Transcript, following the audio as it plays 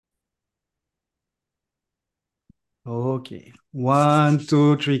Okay. One,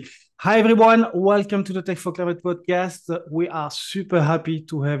 two, three. Hi, everyone. Welcome to the Tech for Climate podcast. We are super happy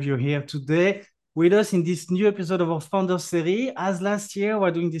to have you here today with us in this new episode of our Founder Series. As last year,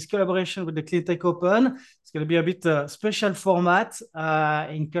 we're doing this collaboration with the Cleantech Open. It's going to be a bit special format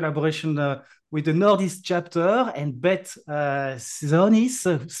in collaboration with the Northeast chapter and Beth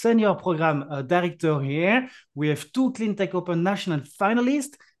Zonis, Senior Program Director here. We have two Cleantech Open national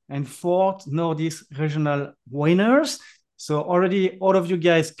finalists and fourth Northeast regional winners. So already all of you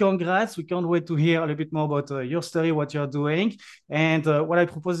guys, congrats. We can't wait to hear a little bit more about your story, what you're doing. And what I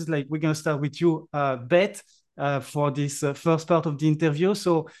propose is like, we're going to start with you, Beth, for this first part of the interview.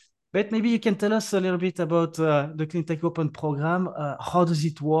 So Beth, maybe you can tell us a little bit about the Cleantech Open program. How does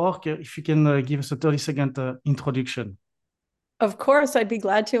it work? If you can give us a 30-second introduction. Of course, I'd be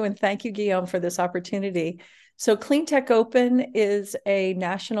glad to. And thank you, Guillaume, for this opportunity. So, Cleantech Open is a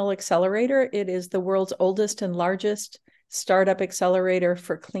national accelerator. It is the world's oldest and largest startup accelerator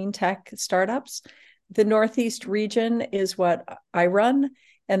for clean tech startups. The Northeast region is what I run,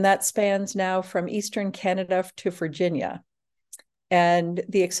 and that spans now from Eastern Canada to Virginia. And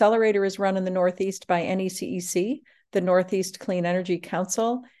the accelerator is run in the Northeast by NECEC, the Northeast Clean Energy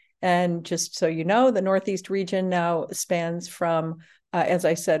Council. And just so you know, the Northeast region now spans from, as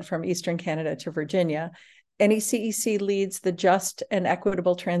I said, from Eastern Canada to Virginia. NECEC leads the just and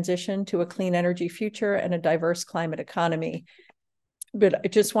equitable transition to a clean energy future and a diverse climate economy. But I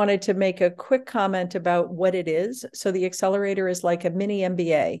just wanted to make a quick comment about what it is. So the accelerator is like a mini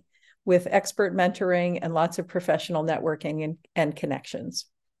MBA with expert mentoring and lots of professional networking and connections.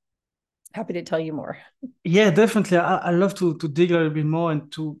 Happy to tell you more. Yeah, definitely. I love to dig a little bit more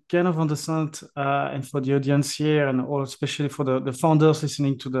and to kind of understand, and for the audience here, and all, especially for the founders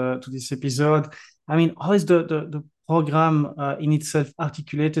listening to this episode. I mean, how is the program in itself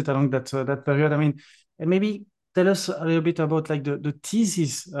articulated along that period? I mean, and maybe tell us a little bit about like the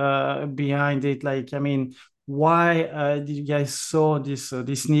thesis behind it. Like, I mean, why did you guys saw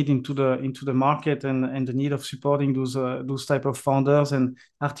this need into the market and the need of supporting those type of founders and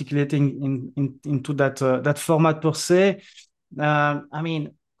articulating into that format per se? I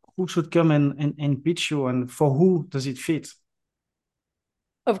mean, who should come and pitch you, and for who does it fit?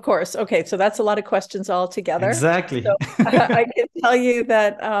 Of course. Okay, so that's a lot of questions all together. Exactly. So I can tell you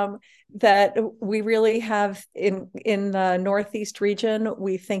that we really have in the Northeast region,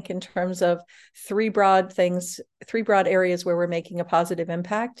 we think in terms of three broad things, three broad areas where we're making a positive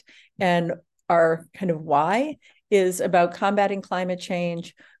impact, and our kind of why is about combating climate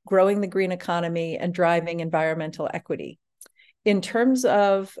change, growing the green economy, and driving environmental equity. In terms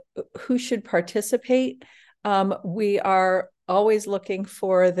of who should participate, we are always looking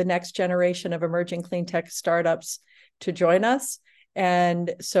for the next generation of emerging clean tech startups to join us.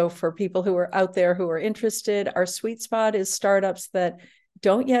 And so for people who are out there who are interested, our sweet spot is startups that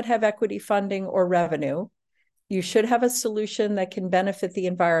don't yet have equity funding or revenue. You should have a solution that can benefit the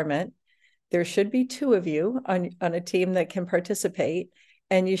environment. There should be two of you on a team that can participate,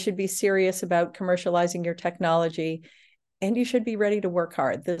 and you should be serious about commercializing your technology, and you should be ready to work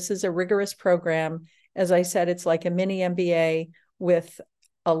hard. This is a rigorous program. As I said, it's like a mini MBA with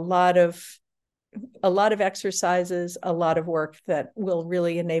a lot of exercises, a lot of work that will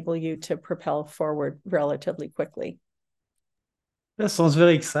really enable you to propel forward relatively quickly. That sounds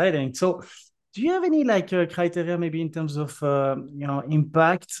very exciting. So, do you have any like criteria maybe in terms of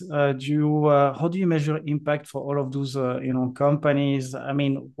impact? Do you how do you measure impact for all of those companies? I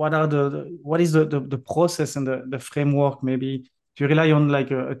mean, what is the process and the framework? Maybe do you rely on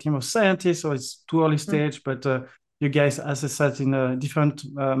like a team of scientists, or it's too early stage, but you guys assess that in a different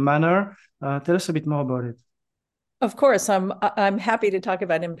manner? Tell us a bit more about it. Of course, I'm happy to talk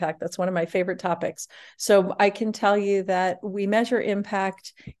about impact. That's one of my favorite topics. So I can tell you that we measure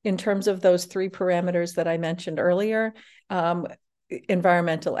impact in terms of those three parameters that I mentioned earlier: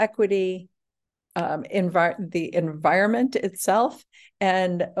 environmental equity, the environment itself,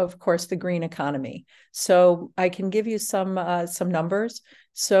 and of course the green economy. So I can give you some numbers.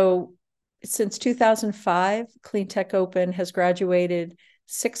 So since 2005, Cleantech Open has graduated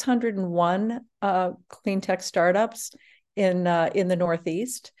 601 clean tech startups in the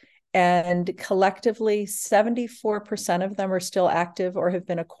Northeast, and collectively 74% of them are still active or have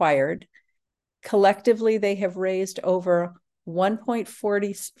been acquired. Collectively, they have raised over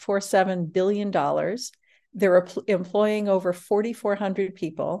 $1.47 billion. They're employing over 4,400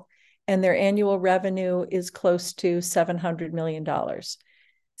 people, and their annual revenue is close to $700 million.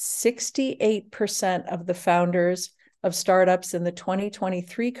 68% of the founders of startups in the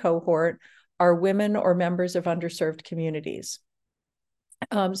 2023 cohort are women or members of underserved communities.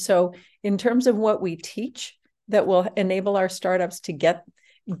 So in terms of what we teach, that will enable our startups to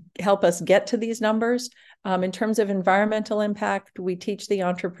help us get to these numbers. In terms of environmental impact, we teach the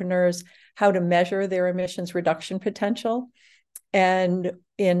entrepreneurs how to measure their emissions reduction potential. And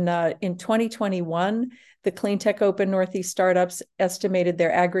in 2021, the Cleantech Open Northeast startups estimated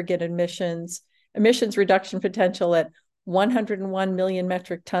their aggregate emissions reduction potential at 101 million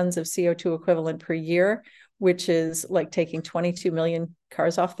metric tons of CO2 equivalent per year, which is like taking 22 million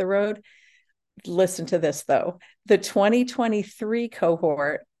cars off the road. Listen to this, though. The 2023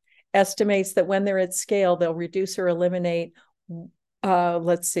 cohort estimates that when they're at scale, they'll reduce or eliminate,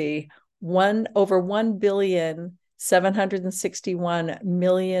 over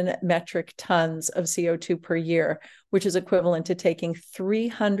 1,761,000,000 metric tons of CO2 per year, which is equivalent to taking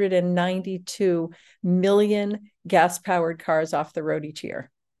 392 million gas-powered cars off the road each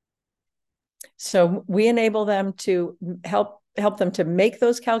year. So we enable them to help them to make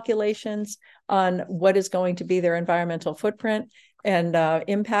those calculations on what is going to be their environmental footprint and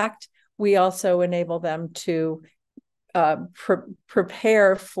impact. We also enable them to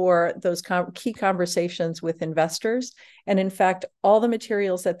prepare for those key conversations with investors. And in fact, all the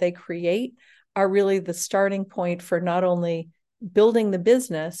materials that they create are really the starting point for not only building the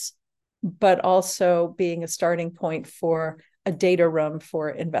business, but also being a starting point for a data room for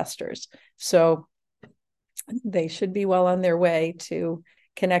investors. So they should be well on their way to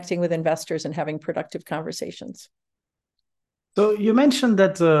connecting with investors and having productive conversations. So you mentioned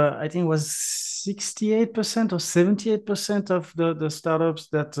that I think it was 68% or 78% of the startups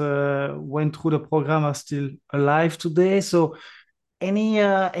that went through the program are still alive today. So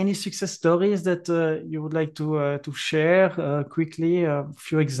any success stories that you would like to share quickly? A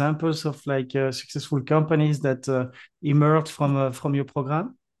few examples of like successful companies that emerged from your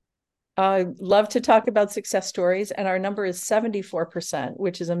program? I love to talk about success stories, and our number is 74%,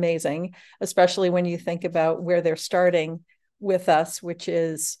 which is amazing, especially when you think about where they're starting with us, which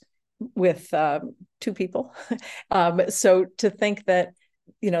is with 2 people. So to think that,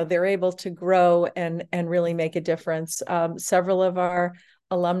 they're able to grow and really make a difference. Several of our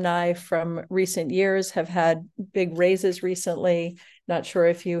alumni from recent years have had big raises recently. Not sure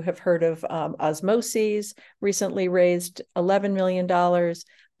if you have heard of Osmosis, recently raised $11 million.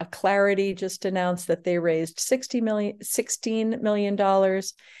 Clarity just announced that they raised $16 million.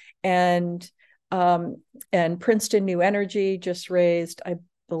 And Princeton New Energy just raised, I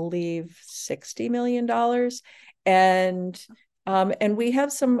believe, $60 million. And we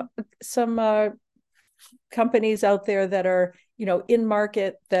have some companies out there that are, in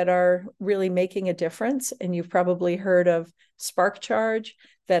market that are really making a difference. And you've probably heard of Spark Charge,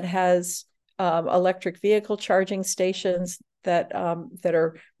 that has electric vehicle charging stations that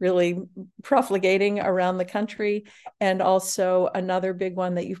are really profligating around the country. And also another big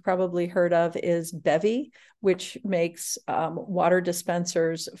one that you've probably heard of is Bevy, which makes water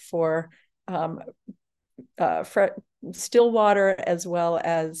dispensers for still water as well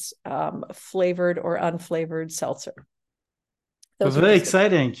as flavored or unflavored seltzer. Those very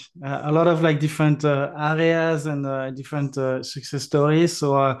exciting. A lot of like different areas and different success stories.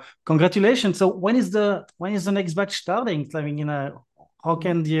 So congratulations. So when is the next batch starting? I mean, how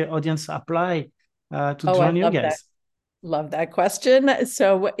can the audience apply to join you guys? Love that question.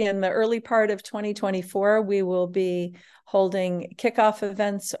 So in the early part of 2024, we will be holding kickoff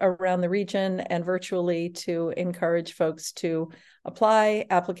events around the region and virtually to encourage folks to apply.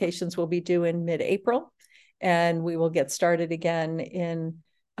 Applications will be due in mid-April, and we will get started again in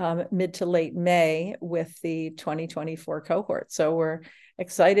mid to late May with the 2024 cohort. So we're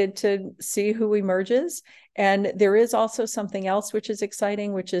excited to see who emerges. And there is also something else which is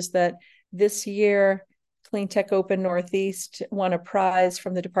exciting, which is that this year, Cleantech Open Northeast won a prize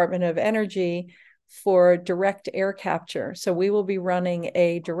from the Department of Energy for direct air capture. So we will be running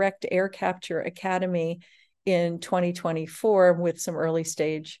a direct air capture academy in 2024 with some early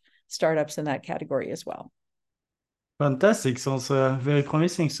stage startups in that category as well. Fantastic. Sounds very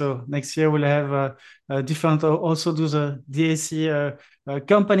promising. So next year we'll have different, also do the DAC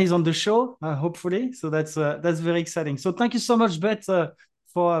companies on the show, hopefully. So that's very exciting. So thank you so much, Beth,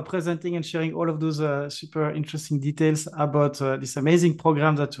 for presenting and sharing all of those super interesting details about this amazing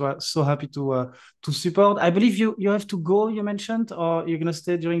program that we are so happy to support. I believe you have to go, you mentioned, or you're going to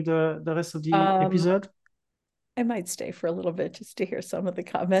stay during the rest of the episode? I might stay for a little bit just to hear some of the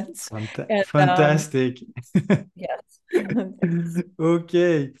comments. Fantastic. Yes.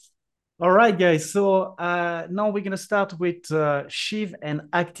 Okay. All right, guys. So now we're going to start with Shiv and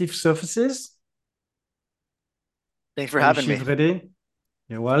active surfaces. Thanks for having me. Shiv ready?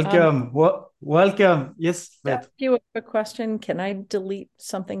 You're welcome. Welcome. Yes, Beth. You a quick question. Can I delete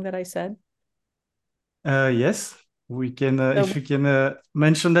something that I said? Yes, we can. If So you can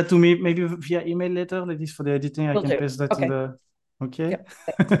mention that to me, maybe via email later, like this for the editing, I we'll can do. paste that in Okay. the. Okay. Yep.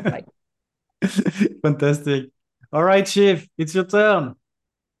 Thanks. Bye. Fantastic. All right, Chief, it's your turn.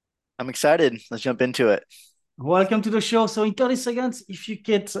 I'm excited. Let's jump into it. Welcome to the show. So, in 30 seconds, if you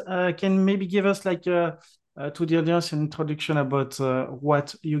can maybe give us like to the audience an introduction about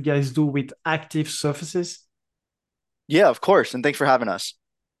what you guys do with active surfaces. Yeah, of course. And thanks for having us.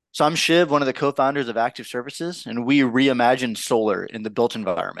 So I'm Shiv, one of the co-founders of Active Services, and we reimagine solar in the built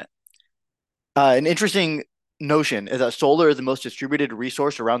environment. An interesting notion is that solar is the most distributed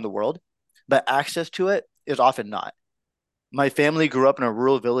resource around the world, but access to it is often not. My family grew up in a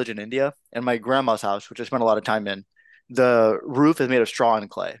rural village in India, and my grandma's house, which I spent a lot of time in, the roof is made of straw and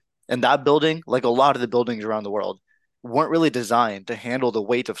clay. And that building, like a lot of the buildings around the world, weren't really designed to handle the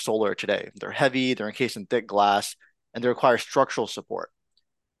weight of solar today. They're heavy, they're encased in thick glass, and they require structural support.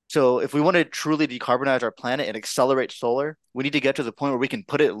 So if we want to truly decarbonize our planet and accelerate solar, we need to get to the point where we can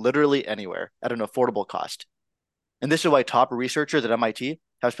put it literally anywhere at an affordable cost. And this is why top researchers at MIT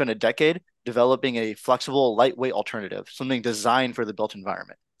have spent a decade developing a flexible, lightweight alternative, something designed for the built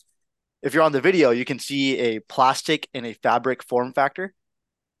environment. If you're on the video, you can see a plastic and a fabric form factor.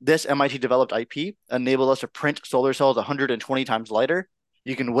 This MIT developed IP enabled us to print solar cells 120 times lighter.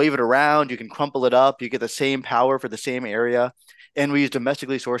 You can wave it around, you can crumple it up, you get the same power for the same area. And we use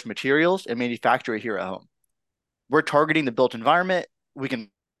domestically sourced materials and manufacture it here at home. We're targeting the built environment. We can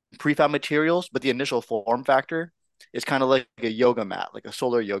prefab materials, but the initial form factor is kind of like a yoga mat, like a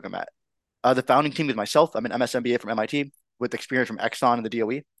solar yoga mat. The founding team is myself. I'm an MSMBA from MIT with experience from Exxon and the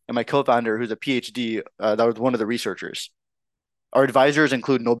DOE, and my co-founder, who's a PhD, that was one of the researchers. Our advisors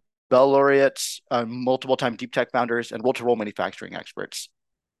include Nobel laureates, multiple-time deep tech founders, and roll-to-roll manufacturing experts.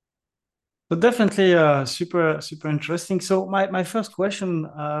 So definitely super interesting. So my first question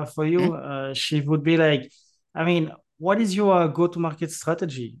for you, Mhm. Shiv, would be like, I mean, what is your go-to-market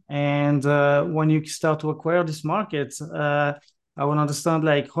strategy? And when you start to acquire this market, I want to understand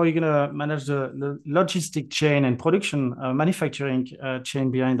like how you're gonna manage the logistic chain and production manufacturing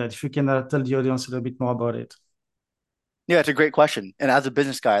chain behind that. If you can tell the audience a little bit more about it. Yeah, it's a great question. And as a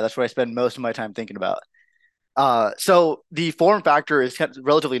business guy, that's what I spend most of my time thinking about. So the form factor is kind of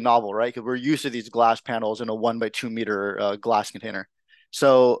relatively novel, right? Because we're used to these glass panels in a 1 by 2 meter glass container.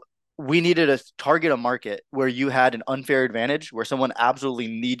 So we needed to target a market where you had an unfair advantage, where someone absolutely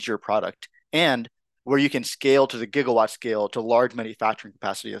needs your product, and where you can scale to the gigawatt scale to large manufacturing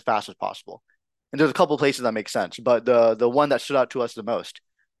capacity as fast as possible. And there's a couple of places that make sense, but the one that stood out to us the most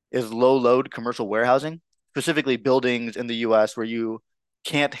is low load commercial warehousing, specifically buildings in the US where you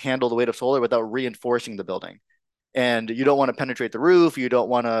can't handle the weight of solar without reinforcing the building. And you don't want to penetrate the roof. You don't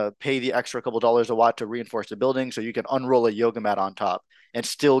want to pay the extra couple dollars a watt to reinforce the building. So you can unroll a yoga mat on top and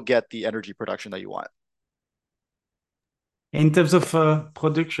still get the energy production that you want. In terms of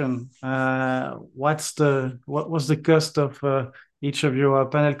production, what was the cost of each of your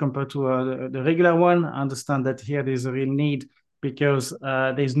panel compared to the regular one? I understand that here there's a real need because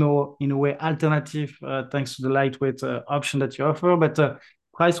there's no, in a way, alternative thanks to the lightweight option that you offer. But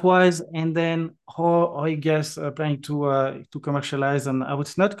price-wise, and then how are you guys planning to commercialize, and I would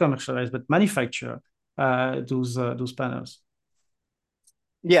say not commercialize, but manufacture those panels?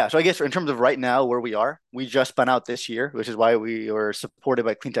 Yeah, so I guess in terms of right now where we are, we just spun out this year, which is why we were supported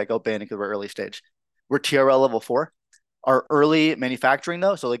by Cleantech Open because we're early stage. We're TRL level 4. Our early manufacturing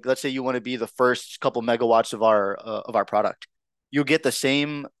though, so like let's say you want to be the first couple megawatts of our product, you'll get the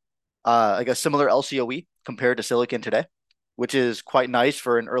same like a similar LCOE compared to silicon today, which is quite nice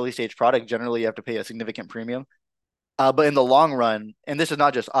for an early stage product. Generally, you have to pay a significant premium. But in the long run, and this is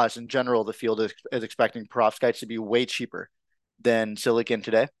not just us, in general, the field is expecting perovskites to be way cheaper than silicon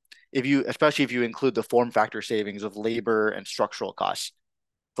today. Especially if you include the form factor savings of labor and structural costs.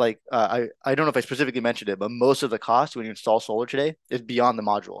 Like I don't know if I specifically mentioned it, but most of the cost when you install solar today is beyond the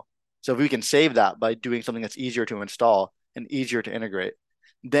module. So if we can save that by doing something that's easier to install and easier to integrate,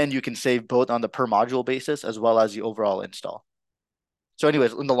 then you can save both on the per module basis as well as the overall install. So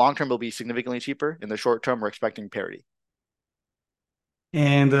anyways, in the long term, it'll be significantly cheaper. In the short term, we're expecting parity.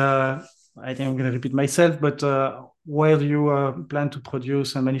 And I think I'm going to repeat myself, but where do you plan to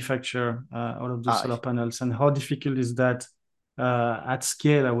produce and manufacture all of those Uh, solar panels, and how difficult is that at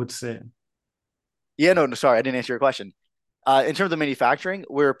scale, I would say? yeah, no, sorry, I didn't answer your question. In terms of manufacturing,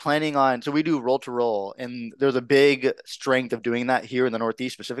 we're planning on, so we do roll to roll, and there's a big strength of doing that here in the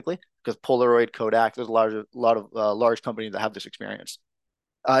Northeast specifically, because Polaroid, Kodak, there's a lot of large companies that have this experience.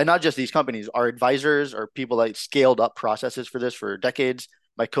 And not just these companies, our advisors are people that scaled up processes for this for decades.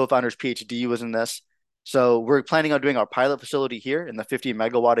 My co-founder's PhD was in this. So we're planning on doing our pilot facility here in the 50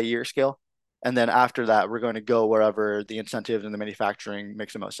 megawatt a year scale. And then after that, we're going to go wherever the incentives and the manufacturing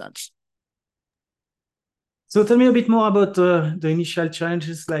makes the most sense. So tell me a bit more about the initial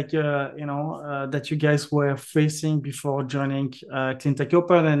challenges, that you guys were facing before joining Cleantech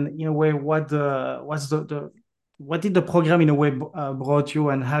Open, and in a way, what did the program in a way brought you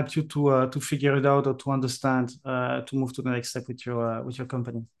and helped you to figure it out or to understand to move to the next step with your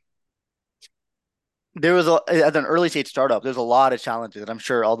company? There was as an early stage startup, there's a lot of challenges, and I'm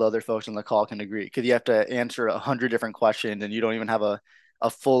sure all the other folks on the call can agree because you have to answer 100 different questions, and you don't even have a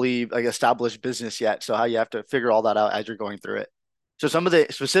fully like established business yet. So how you have to figure all that out as you're going through it. So some of the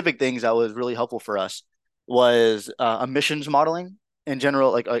specific things that was really helpful for us was emissions modeling in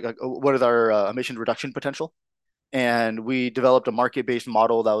general, like what is our emissions reduction potential, and we developed a market-based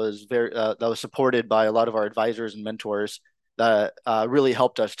model that was that was supported by a lot of our advisors and mentors that really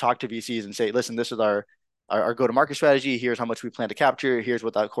helped us talk to VCs and say, listen, this is our go-to-market strategy. Here's how much we plan to capture. Here's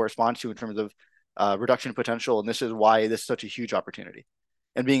what that corresponds to in terms of reduction potential, and this is why this is such a huge opportunity.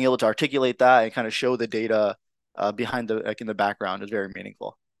 And being able to articulate that and kind of show the data behind the like in the background is very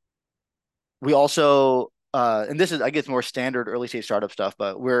meaningful. We also and this is I guess more standard early stage startup stuff,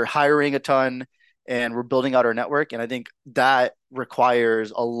 but we're hiring a ton and we're building out our network. And I think that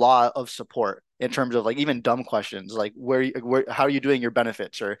requires a lot of support in terms of like even dumb questions like where how are you doing your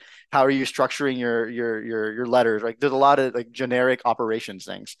benefits, or how are you structuring your letters? Like there's a lot of like generic operations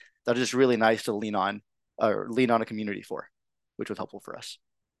things that are just really nice to lean on or lean on a community for, which was helpful for us.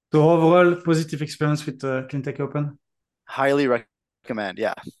 So overall, positive experience with Cleantech Open. Highly recommend.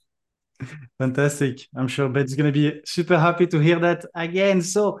 Yeah. Fantastic. I'm sure Ben's going to be super happy to hear that again.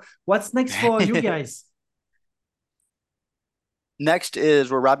 So what's next for you guys? Next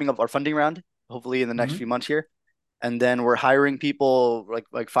is we're wrapping up our funding round, hopefully in the next few months here. And then we're hiring people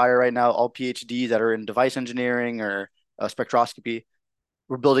like fire right now, all PhDs that are in device engineering or spectroscopy.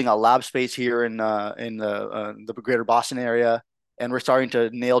 We're building a lab space here in the greater Boston area, and we're starting to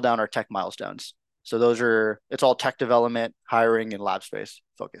nail down our tech milestones. So it's all tech development, hiring, and lab space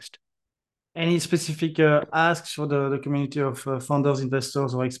focused. Any specific asks for the community of founders,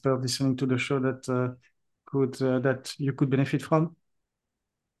 investors, or experts listening to the show that you could benefit from?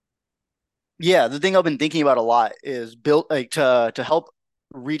 Yeah, the thing I've been thinking about a lot is built like to help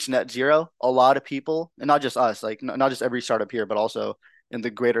reach net zero. A lot of people, and not just us, like not just every startup here, but also in the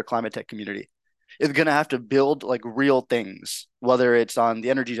greater climate tech community, is going to have to build like real things, whether it's on the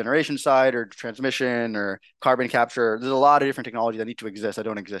energy generation side or transmission or carbon capture. There's a lot of different technologies that need to exist that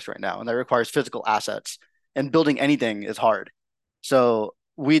don't exist right now, and that requires physical assets. And building anything is hard. So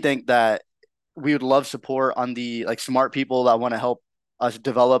we think that we would love support on the like smart people that want to help us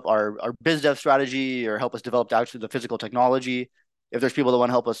develop our biz dev strategy or help us develop actually the physical technology. If there's people that want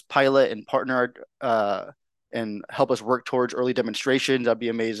to help us pilot and partner and help us work towards early demonstrations, that'd be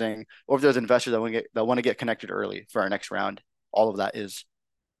amazing. Or if there's investors that want to get connected early for our next round, all of that is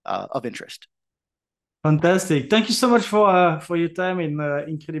of interest. Fantastic. Thank you so much for your time and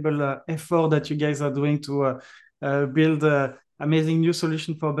incredible effort that you guys are doing to build amazing new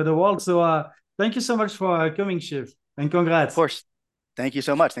solution for a better world. So thank you so much for coming, Shiv, and congrats. Of course. Thank you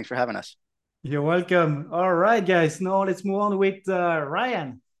so much. Thanks for having us. You're welcome. All right, guys. Now let's move on with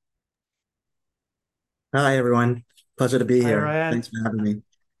Ryan. Hi, everyone. Pleasure to be Hi, here. Ryan. Thanks for having me.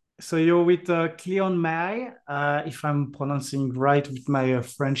 So you're with Cleantech, if I'm pronouncing right with my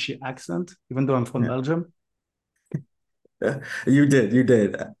Frenchy accent, even though I'm from Belgium. You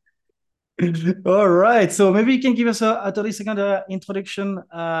did. All right. So maybe you can give us a 30-second introduction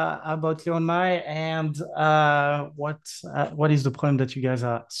about Cleantech and what is the problem that you guys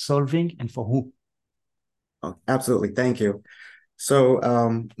are solving and for who? Oh, absolutely. Thank you. So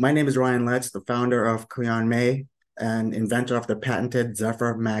my name is Ryan Letts, the founder of Cleantech and inventor of the patented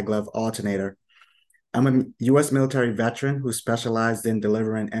Zephyr maglev alternator. I'm a U.S. military veteran who specialized in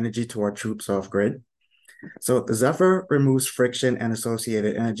delivering energy to our troops off-grid. So the Zephyr removes friction and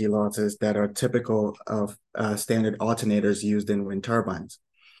associated energy losses that are typical of standard alternators used in wind turbines.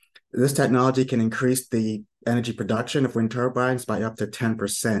 This technology can increase the energy production of wind turbines by up to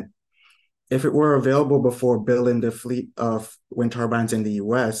 10%. If it were available before building the fleet of wind turbines in the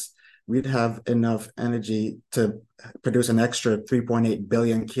US, we'd have enough energy to produce an extra 3.8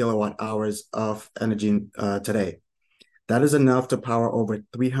 billion kilowatt hours of energy today. That is enough to power over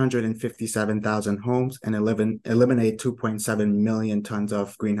 357,000 homes and eliminate 2.7 million tons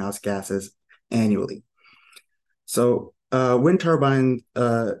of greenhouse gases annually. So wind turbine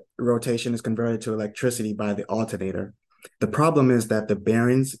rotation is converted to electricity by the alternator. The problem is that the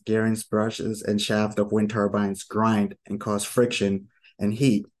bearings, gearings, brushes, and shaft of wind turbines grind and cause friction and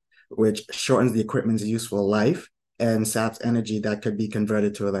heat, which shortens the equipment's useful life and saps energy that could be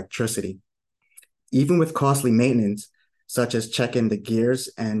converted to electricity. even with costly maintenance, such as checking the gears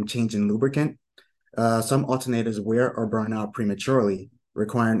and changing lubricant, some alternators wear or burn out prematurely,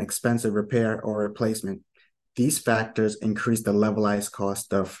 requiring expensive repair or replacement. These factors increase the levelized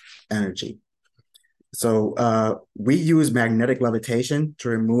cost of energy. So we use magnetic levitation to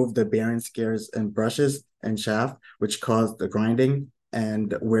remove the bearings, gears, and brushes and shaft, which cause the grinding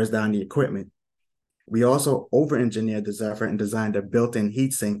and wears down the equipment. We also over-engineered the Zephyr and designed a built-in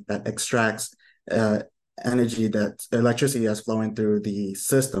heatsink that extracts uh, electricity that's flowing through the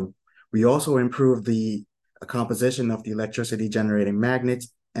system. We also improved the composition of the electricity generating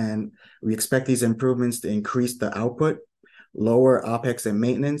magnets, and we expect these improvements to increase the output, lower OPEX and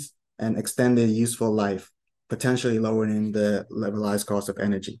maintenance, and extend their useful life, potentially lowering the levelized cost of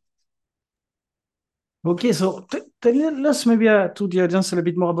energy. Okay, so tell us maybe to the audience a little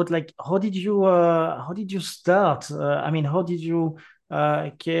bit more about like how did you start? I mean, how did you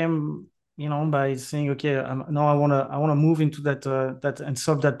came by saying okay, now I wanna move into that and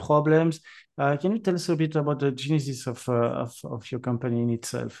solve that problems. Can you tell us a bit about the genesis of your company in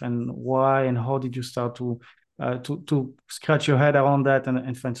itself and why and how did you start to scratch your head around that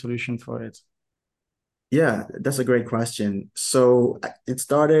and find solution for it? Yeah, that's a great question. So it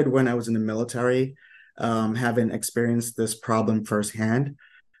started when I was in the military, having experienced this problem firsthand.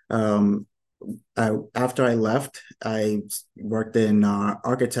 Um, After I left, I worked in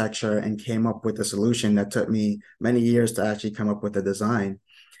architecture and came up with a solution that took me many years to actually come up with a design.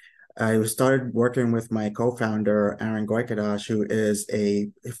 I started working with my co-founder, Aaron Goikadash, who is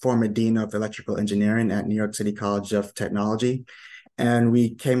a former dean of electrical engineering at New York City College of Technology. And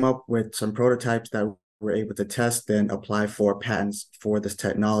we came up with some prototypes that we're able to test and apply for patents for this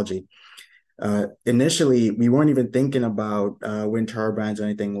technology. Initially, we weren't even thinking about wind turbines or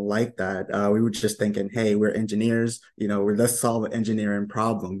anything like that. We were just thinking, hey, we're engineers, let's solve an engineering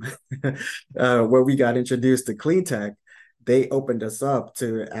problem. Where we got introduced to Cleantech, they opened us up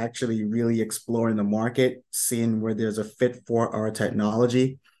to actually really exploring the market, seeing where there's a fit for our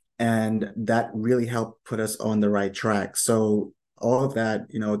technology. And that really helped put us on the right track. So all of that,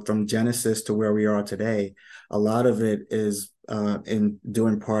 from Genesis to where we are today, a lot of it is in due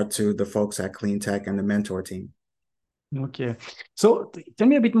in part to the folks at Cleantech and the mentor team. Okay. So tell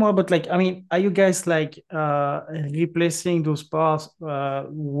me a bit more about like, I mean, are you guys like replacing those parts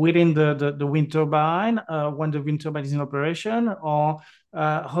within the wind turbine when the wind turbine is in operation, or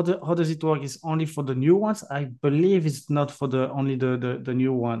how does it work? Is only for the new ones? I believe it's not for only the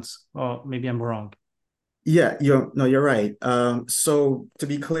new ones, or maybe I'm wrong. Yeah, you're right. So to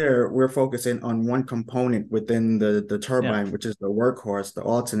be clear, we're focusing on one component within the Yeah. turbine, which is the workhorse, the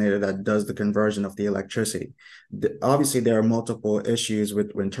alternator that does the conversion of the electricity. Obviously, there are multiple issues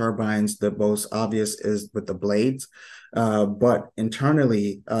with wind turbines. The most obvious is with the blades, but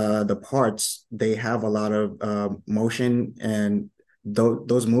internally, the parts they have a lot of motion, and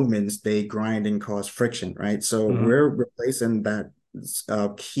those movements they grind and cause friction, right? So we're replacing that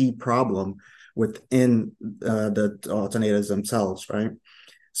key problem within the alternators themselves, right?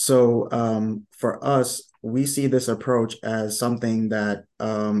 So for us, we see this approach as something that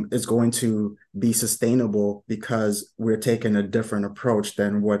is going to be sustainable because we're taking a different approach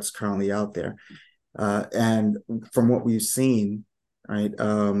than what's currently out there. And from what we've seen, right,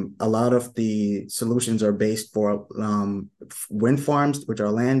 a lot of the solutions are based for wind farms, which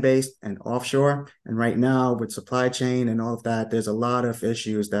are land-based and offshore. And right now, with supply chain and all of that, there's a lot of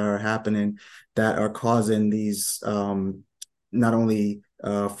issues that are happening that are causing these not only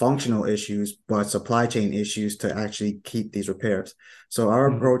functional issues, but supply chain issues to actually keep these repairs. So our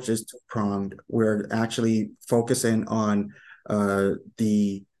approach is two-pronged. We're actually focusing on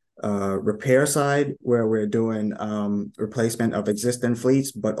the repair side, where we're doing replacement of existing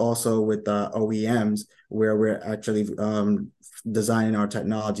fleets, but also with OEMs, where we're actually designing our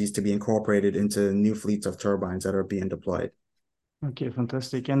technologies to be incorporated into new fleets of turbines that are being deployed. Okay,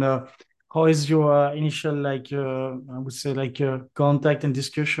 fantastic. And how is your initial, like, I would say, like, contact and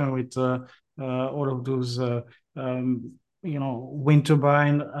discussion with all of those, wind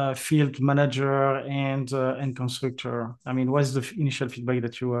turbine field manager and constructor? I mean, what's the initial feedback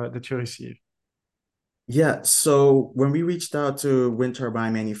that you receive? Yeah, so when we reached out to wind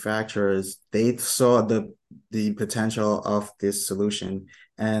turbine manufacturers, they saw the potential of this solution,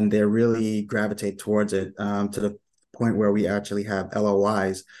 and they really gravitate towards it to the point where we actually have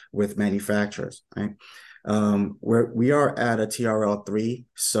LOIs with manufacturers, right? We are at a TRL3,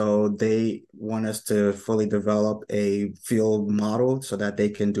 so they want us to fully develop a field model so that they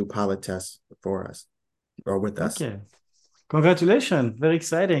can do pilot tests for us or with us. Okay. Congratulations. Very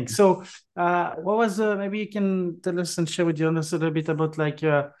exciting. So what was maybe you can tell us and share with the others a little bit about like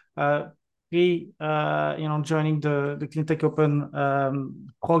joining the Cleantech Open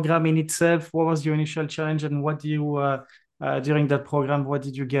program in itself? What was your initial challenge, and what do you during that program? What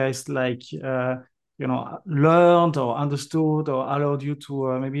did you guys learned or understood or allowed you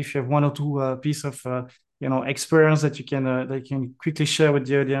to maybe if you have one or two piece of experience that you can quickly share with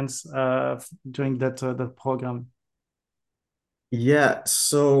the audience during that program? Yeah,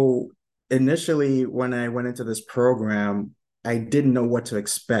 so initially when I went into this program, I didn't know what to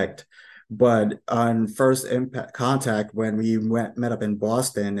expect. But on first impact contact, when we met up in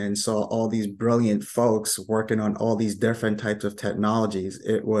Boston and saw all these brilliant folks working on all these different types of technologies,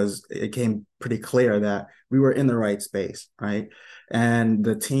 it came pretty clear that we were in the right space, right? And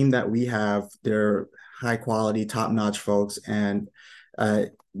the team that we have, they're high quality, top-notch folks, and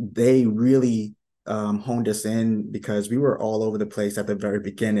they really honed us in because we were all over the place at the very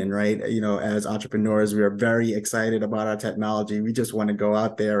beginning, right? You know, as entrepreneurs, we are very excited about our technology. We just want to go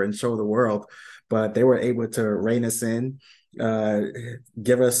out there and show the world, but they were able to rein us in, uh,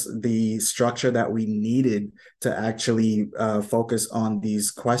 give us the structure that we needed to actually focus on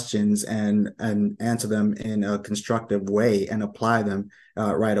these questions and answer them in a constructive way and apply them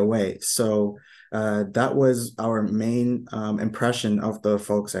right away. So that was our main impression of the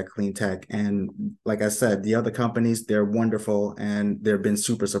folks at Cleantech. And like I said, the other companies, they're wonderful and they've been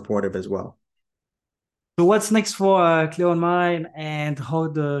super supportive as well. So what's next for Clear Mind, and how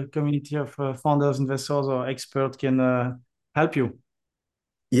the community of founders, investors, or experts can help you?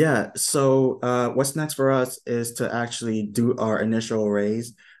 Yeah, so what's next for us is to actually do our initial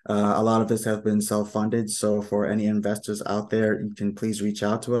raise. A lot of this has been self-funded, so for any investors out there, you can please reach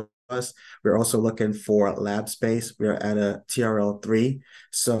out to us. We're also looking for lab space. We're at a TRL3,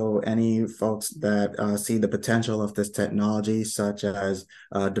 so any folks that see the potential of this technology, such as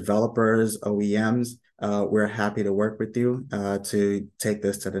developers, OEMs, we're happy to work with you to take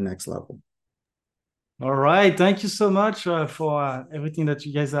this to the next level. All right. Thank you so much for everything that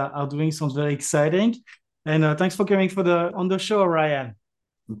you guys are doing. Sounds very exciting. And thanks for coming on the show, Ryan.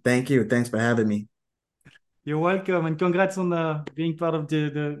 Thank you. Thanks for having me. You're welcome. And congrats on being part of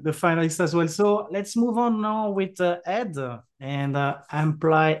the finalists as well. So let's move on now with Ed and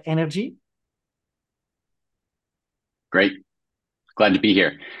Apply Energy. Great. Glad to be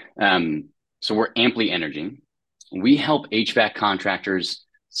here. So we're Amply Energy. We help HVAC contractors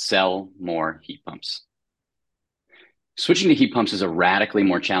sell more heat pumps. Switching to heat pumps is a radically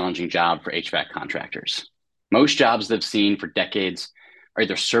more challenging job for HVAC contractors. Most jobs they've seen for decades are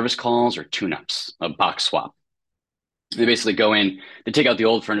either service calls or tune-ups, a box swap. They basically go in, they take out the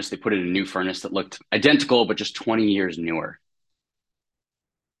old furnace, they put in a new furnace that looked identical, but just 20 years newer.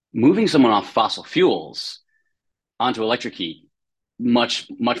 Moving someone off fossil fuels onto electric heat, much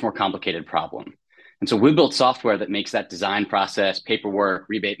more complicated problem. And so we built software that makes that design process, paperwork,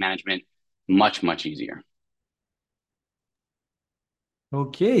 rebate management, much easier.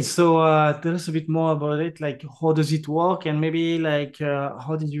 Okay, so tell us a bit more about it. Like, how does it work, and maybe like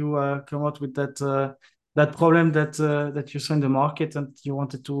how did you come up with that problem that you saw in the market and you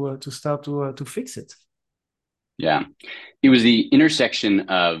wanted to start to fix it? Yeah, it was the intersection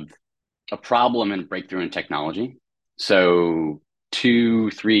of a problem and breakthrough in technology. So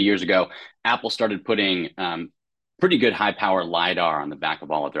 2-3 years ago, Apple started putting pretty good high power LiDAR on the back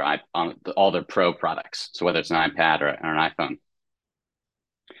of all their Pro products. So whether it's an iPad or an iPhone.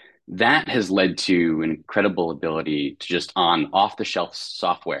 That has led to an incredible ability to just on off-the-shelf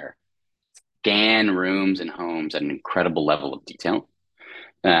software scan rooms and homes at an incredible level of detail,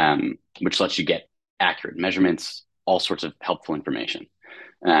 which lets you get accurate measurements, all sorts of helpful information.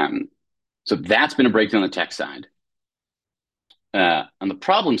 So that's been a breakthrough on the tech side. On the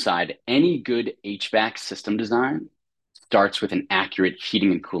problem side, any good HVAC system design starts with an accurate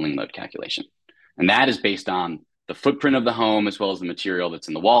heating and cooling load calculation. And that is based on the footprint of the home, as well as the material that's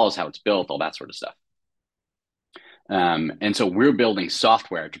in the walls, how it's built, all that sort of stuff. And so we're building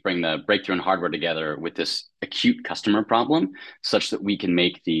software to bring the breakthrough in hardware together with this acute customer problem, such that we can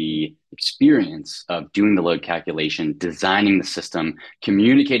make the experience of doing the load calculation, designing the system,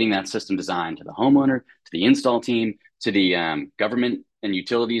 communicating that system design to the homeowner, to the install team, to the government and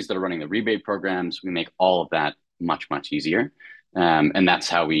utilities that are running the rebate programs. We make all of that much easier. And that's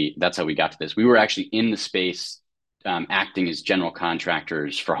how we got to this. We were actually in the space acting as general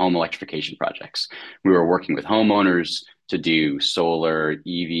contractors for home electrification projects. We were working with homeowners to do solar,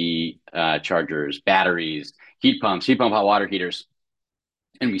 EV chargers, batteries, heat pump hot water heaters.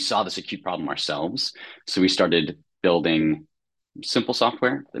 And we saw this acute problem ourselves. So we started building simple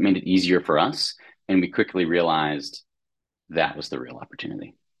software that made it easier for us. And we quickly realized that was the real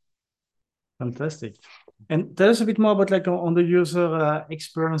opportunity. Fantastic. And tell us a bit more about like on the user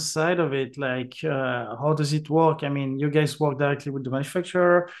experience side of it. Like, how does it work? I mean, you guys work directly with the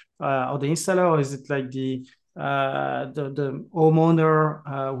manufacturer or the installer, or is it like the homeowner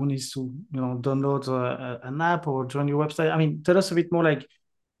who needs to download an app or join your website? I mean, tell us a bit more like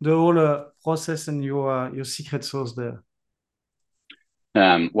the whole process and your secret sauce there.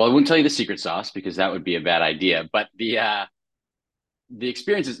 Well, I wouldn't tell you the secret sauce because that would be a bad idea. But the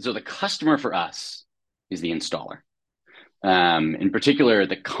experience is, so the customer for us is the installer. In particular,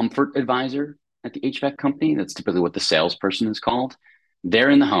 the comfort advisor at the HVAC company, that's typically what the salesperson is called. They're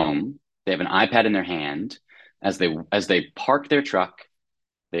in the home, they have an iPad in their hand. As they park their truck,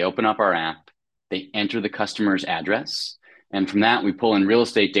 they open up our app, they enter the customer's address. And from that, we pull in real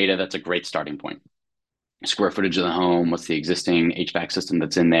estate data. That's a great starting point. Square footage of the home, what's the existing HVAC system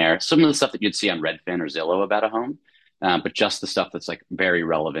that's in there, some of the stuff that you'd see on Redfin or Zillow about a home, but just the stuff that's like very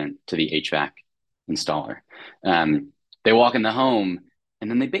relevant to the HVAC installer. They walk in the home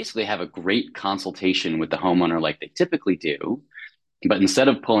and then they basically have a great consultation with the homeowner like they typically do. But instead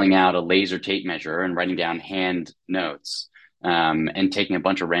of pulling out a laser tape measure and writing down hand notes and taking a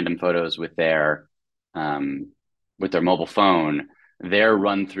bunch of random photos with their mobile phone, they're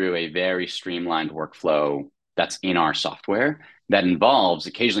run through a very streamlined workflow that's in our software that involves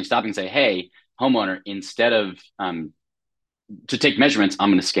occasionally stopping and say, hey, homeowner, instead of to take measurements, I'm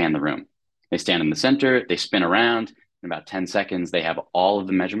going to scan the room. They stand in the center, they spin around. In about 10 seconds, they have all of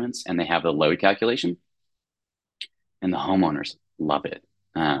the measurements and they have the load calculation. And the homeowners love it.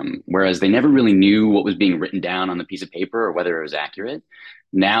 Whereas they never really knew what was being written down on the piece of paper or whether it was accurate.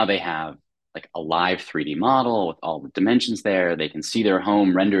 Now they have like a live 3D model with all the dimensions there. They can see their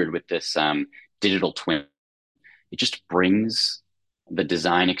home rendered with this digital twin. It just brings the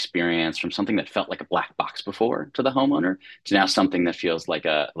design experience from something that felt like a black box before to the homeowner to now something that feels like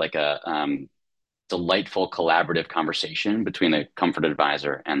a delightful collaborative conversation between the comfort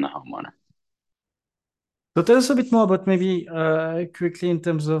advisor and the homeowner. So tell us a bit more about maybe quickly in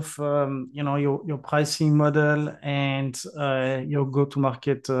terms of your pricing model and your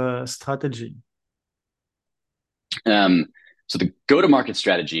go-to-market strategy. So the go-to-market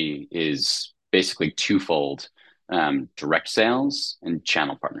strategy is basically twofold: direct sales and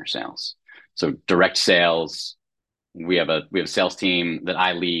channel partner sales. So direct sales, we have a sales team that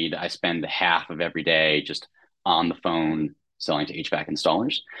I lead. I spend half of every day just on the phone selling to HVAC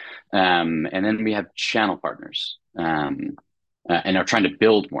installers. And then we have channel partners and are trying to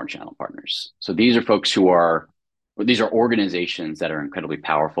build more channel partners. So these are folks these are organizations that are incredibly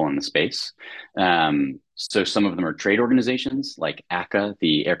powerful in the space. So some of them are trade organizations like ACA,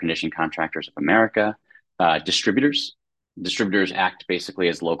 the Air Conditioning Contractors of America, distributors. Distributors act basically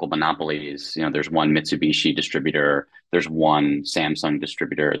as local monopolies. There's one Mitsubishi distributor, there's one Samsung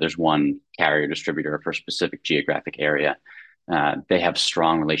distributor, there's one Carrier distributor for a specific geographic area. They have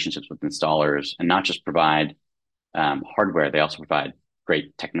strong relationships with installers and not just provide hardware, they also provide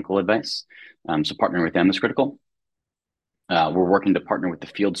great technical advice. So partnering with them is critical. We're working to partner with the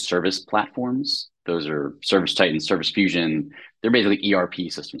field service platforms. Those are Service Titan, Service Fusion. They're basically ERP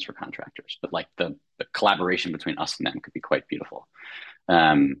systems for contractors, but like the collaboration between us and them could be quite beautiful.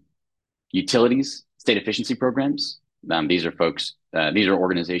 Utilities, state efficiency programs. These are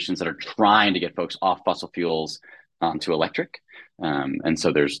organizations that are trying to get folks off fossil fuels onto electric. And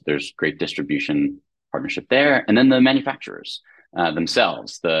so there's great distribution partnership there. And then the manufacturers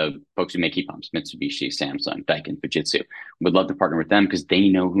themselves, the folks who make heat pumps, Mitsubishi, Samsung, Daikin, Fujitsu, would love to partner with them because they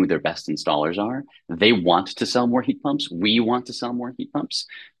know who their best installers are. They want to sell more heat pumps. We want to sell more heat pumps.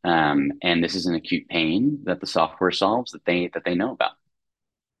 And this is an acute pain that the software solves that they know about.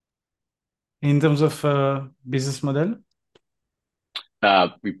 In terms of business model?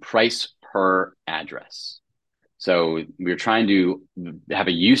 We price per address. So we're trying to have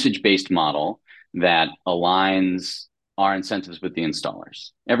a usage-based model that aligns our incentives with the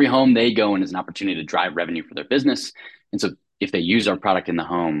installers. Every home they go in is an opportunity to drive revenue for their business. And so if they use our product in the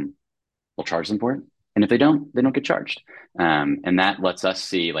home, we'll charge them for it. And if they don't get charged. And that lets us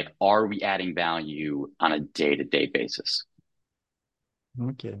see, like, are we adding value on a day-to-day basis?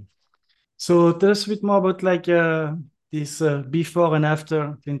 Okay. So tell us a bit more about like this before and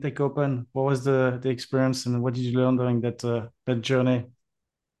after Cleantech Open. What was the experience and what did you learn during that journey?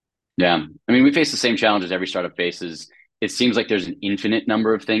 Yeah, I mean, we face the same challenges every startup faces. It seems like there's an infinite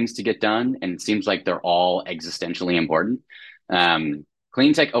number of things to get done, and it seems like they're all existentially important.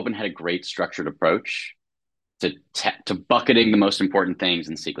 Cleantech Open had a great structured approach to bucketing the most important things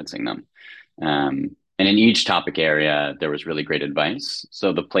and sequencing them. And in each topic area, there was really great advice.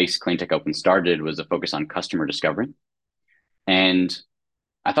 So the place Cleantech Open started was a focus on customer discovery. And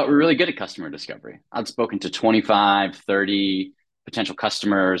I thought we were really good at customer discovery. I'd spoken to 25, 30 potential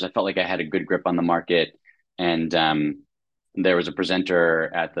customers. I felt like I had a good grip on the market. And there was a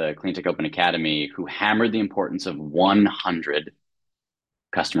presenter at the Cleantech Open Academy who hammered the importance of 100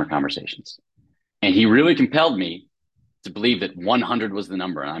 customer conversations. And he really compelled me to believe that 100 was the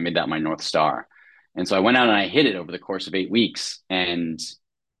number. And I made that my North Star. And so I went out and I hit it over the course of 8 weeks. And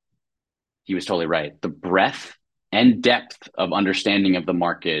he was totally right. The breadth and depth of understanding of the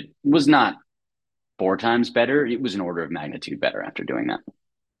market was not 4 times better. It was an order of magnitude better after doing that.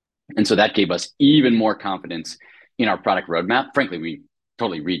 And so that gave us even more confidence in our product roadmap. Frankly, we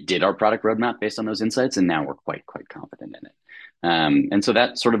totally redid our product roadmap based on those insights, and now we're quite confident in it. And so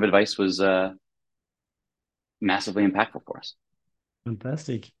that sort of advice was massively impactful for us.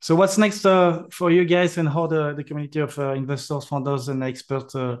 Fantastic. So what's next for you guys, and how the community of investors, founders, and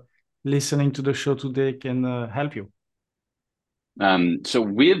experts listening to the show today can help you? So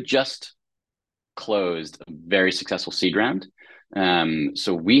we have just closed a very successful seed round.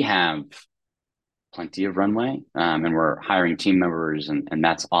 So we have plenty of runway, and we're hiring team members, and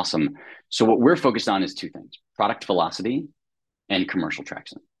that's awesome. So what we're focused on is 2 things: product velocity and commercial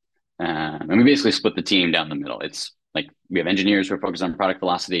traction. And we basically split the team down the middle. It's like we have engineers who are focused on product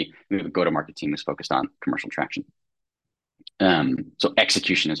velocity, and we have a go-to-market team who's focused on commercial traction. So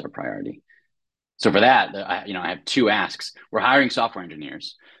execution is our priority. So for that, I have 2 asks. We're hiring software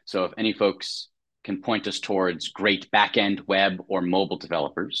engineers. So if any folks can point us towards great backend web or mobile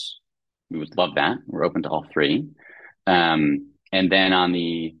developers, we would love that. We're open to all 3. And then on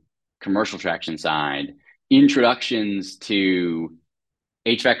the commercial traction side, introductions to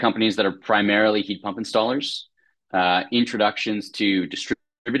HVAC companies that are primarily heat pump installers, introductions to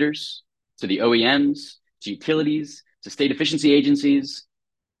distributors, to the OEMs, to utilities, to state efficiency agencies.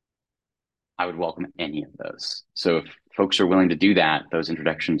 I would welcome any of those. So if folks are willing to do that, those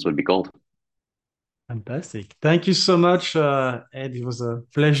introductions would be gold. Fantastic. Thank you so much, Ed. It was a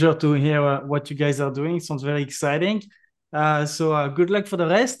pleasure to hear what you guys are doing. It sounds very exciting. So good luck for the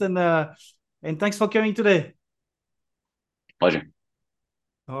rest, and thanks for coming today. Pleasure.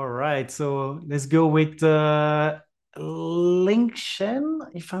 All right. So let's go with Lingshen,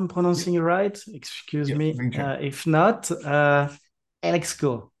 if I'm pronouncing it right. Excuse me. If not, Alex,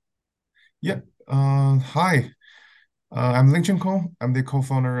 go. Yeah. Hi. I'm Ling Ko. I'm the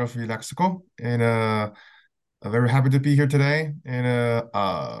co-founder of Electrical, and I'm very happy to be here today. And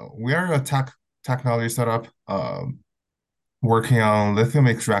we are a technology startup working on lithium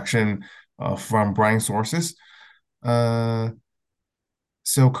extraction from brine sources.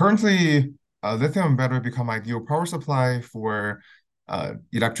 So currently, lithium battery become ideal power supply for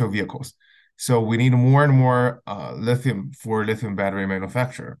electric vehicles. So we need more and more lithium for lithium battery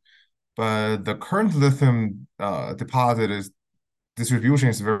manufacture. But the current lithium deposit distribution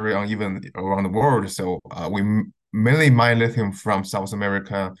is very uneven around the world. So we mainly mine lithium from South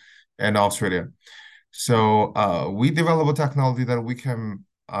America and Australia. So we develop a technology that we can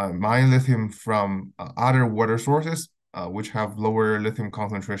mine lithium from other water sources, which have lower lithium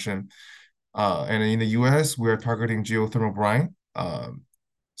concentration. And in the US, we are targeting geothermal brine.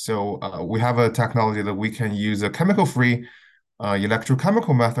 So we have a technology that we can use a chemical-free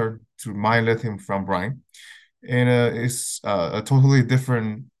electrochemical method to mine lithium from brine. And it's a totally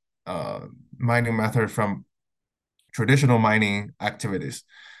different mining method from traditional mining activities.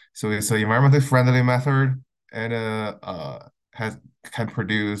 So it's an environmentally friendly method, and can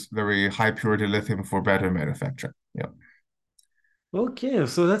produce very high purity lithium for battery manufacturing. Yeah. Okay,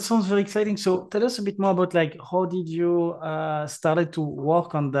 so that sounds very exciting. So tell us a bit more about like how did you started to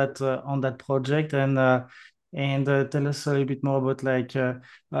work on that project, and tell us a little bit more about like a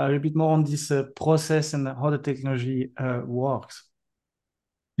little bit more on this process and how the technology works.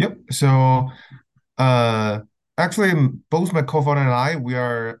 Yep. So actually, both my co-founder and I, we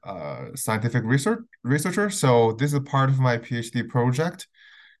are scientific researchers. So this is part of my PhD project.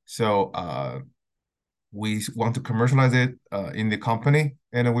 So we want to commercialize it in the company,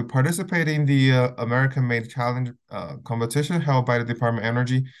 and we participate in the American Made Challenge competition held by the Department of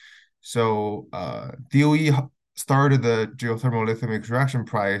Energy. So DOE started the geothermal lithium extraction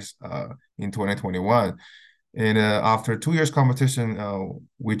prize in 2021. And after 2 years competition,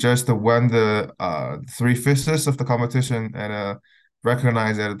 we just won the 3 phases of the competition and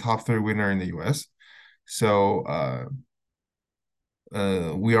recognized as a top 3 winner in the US. So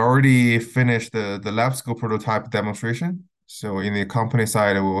we already finished the lab scale prototype demonstration. So in the company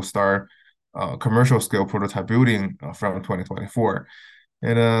side, we will start commercial scale prototype building from 2024.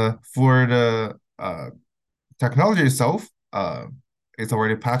 And for the technology itself, it's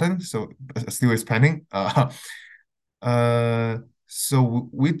already patented, so still is pending. So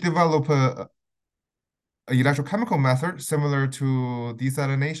we develop a electrochemical method similar to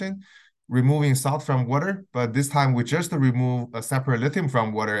desalination, removing salt from water, but this time we just remove a separate lithium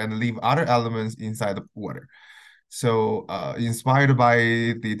from water and leave other elements inside the water. So inspired by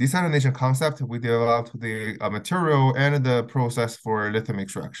the desalination concept, we developed the material and the process for lithium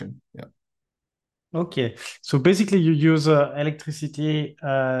extraction. Yeah. Okay, so basically you use electricity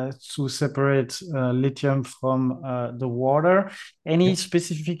to separate lithium from the water. Any Yeah.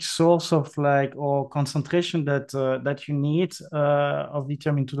 specific source of like or concentration that you need of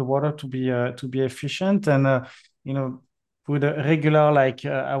lithium into the water to be efficient and you know with a regular like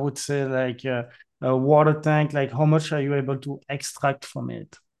I would say like a water tank, like how much are you able to extract from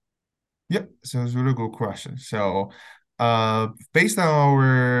it? Yep. So it's a really good question. So based on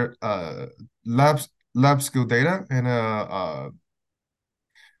our lab skill data and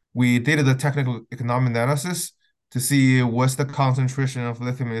we did the technical economic analysis to see what's the concentration of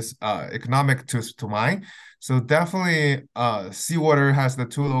lithium is economic to mine. So definitely seawater has the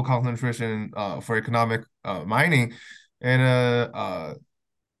too low concentration for economic mining. And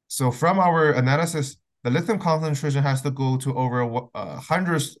so from our analysis, the lithium concentration has to go to over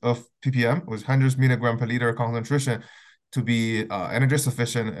hundreds of ppm, with hundreds milligram per liter concentration to be energy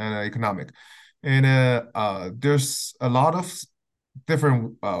sufficient and economic. And there's a lot of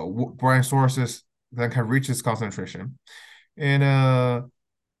different brine sources that can reach this concentration. And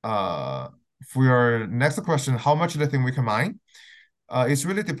for your next question, how much lithium we can mine? It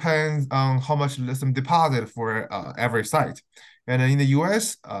really depends on how much lithium deposit for every site. And in the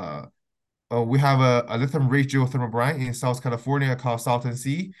US, we have a lithium-rich geothermal brine in South California called Salton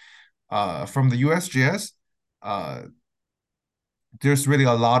Sea. From the USGS, there's really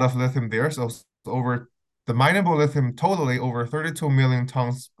a lot of lithium there. So over the mineable lithium, totally over 32 million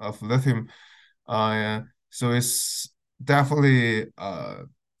tons of lithium. So it's definitely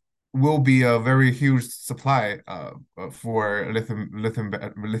will be a very huge supply for lithium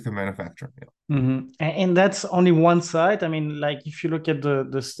manufacturing. Yeah. Mm-hmm. And that's only one side. I mean, like if you look at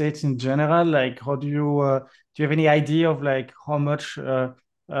the states in general, like how do you have any idea of like how much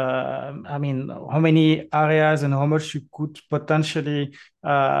I mean how many areas and how much you could potentially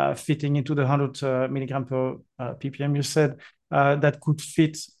fitting into the 100 milligram per ppm you said that could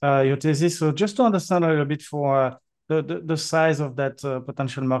fit your thesis. So just to understand a little bit for the size of that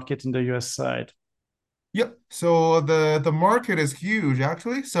potential market in the US side. Yep. So the market is huge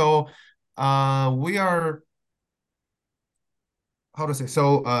actually. So we are how to say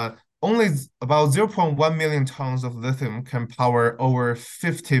so only about 0.1 million tons of lithium can power over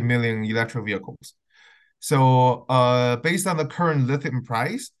 50 million electric vehicles. So based on the current lithium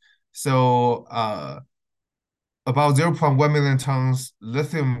price, so about 0.1 million tons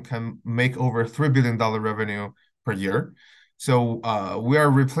lithium can make over $3 billion revenue per year. So we are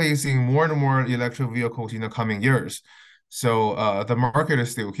replacing more and more electric vehicles in the coming years. So the market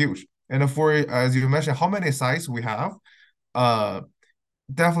is still huge. And for, as you mentioned, how many sites we have,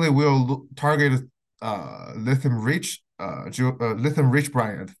 definitely will target lithium rich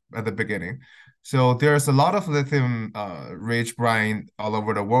brine at the beginning. So there's a lot of lithium rich brine all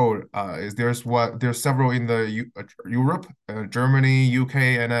over the world. There's several in the Europe, Germany, UK,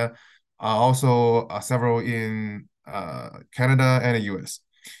 and also several in Canada and the US.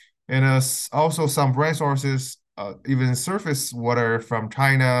 And also some brine sources, even surface water from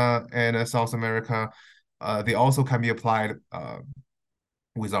China and South America, they also can be applied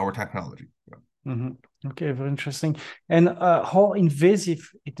with our technology. Yeah. Mm-hmm. Okay, very interesting. And how invasive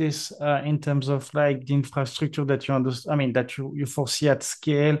it is in terms of like the infrastructure that you understand, I mean, that you foresee at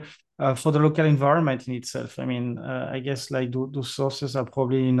scale for the local environment in itself. I mean, I guess like those sources are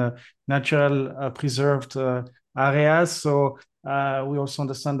probably in natural preserved areas. So we also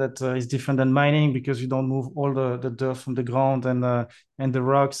understand that it's different than mining because you don't move all the dirt from the ground and the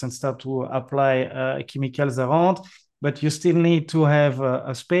rocks and start to apply chemicals around, but you still need to have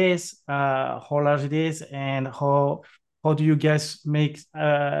a space, how large it is, and how do you guys make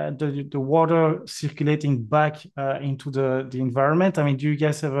the water circulating back into the environment? I mean, do you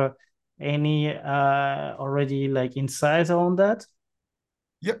guys have any already like insights on that?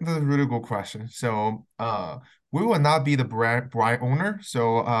 Yep, that's a really good question. So we will not be the brine owner.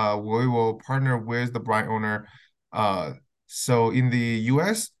 So we will partner with the brine owner. So in the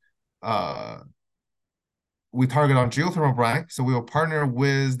US, we target on geothermal brine. So we will partner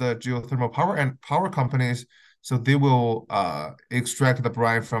with the geothermal power companies. So they will extract the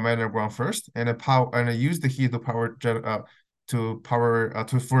brine from underground first and use the heat to power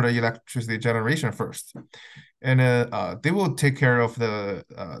for the electricity generation first. And they will take care of the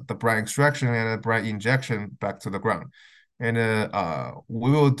brine extraction and the brine injection back to the ground. And we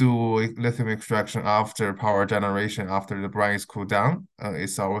will do lithium extraction after power generation, after the brine is cooled down.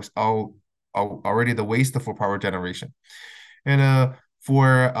 It's already the waste for power generation. And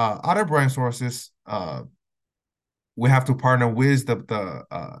for other brine sources, we have to partner with the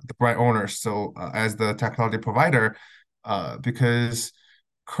brine owners. So as the technology provider, because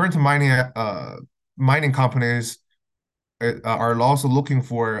current mining companies are also looking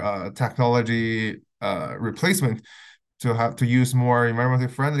for technology replacement to use more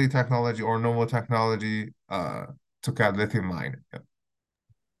environmentally friendly technology or novel technology to get lithium mine. Yeah.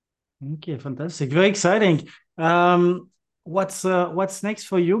 Okay, fantastic. Very exciting. What's next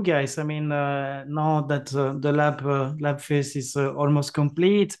for you guys? I mean, now that the lab phase is almost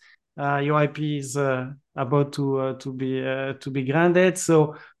complete, your IP is about to be granted.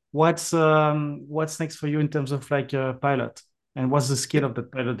 So what's next for you in terms of like a pilot? And what's the scale of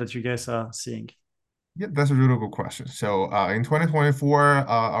that pilot that you guys are seeing? Yeah, that's a really good question. So in 2024,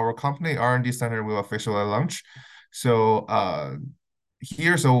 our company R&D center will officially launch. So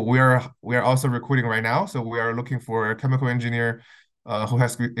so we are also recruiting right now. So we are looking for a chemical engineer who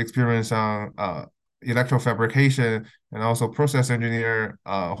has experience on electrofabrication, and also process engineer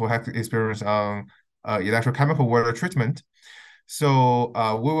who has experience on electrochemical water treatment. So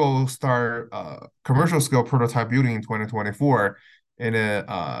we will start commercial scale prototype building in 2024, and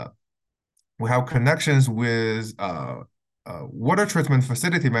we have connections with water treatment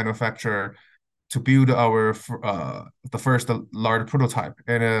facility manufacturer to build our the first large prototype.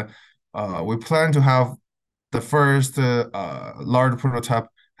 And we plan to have the first large prototype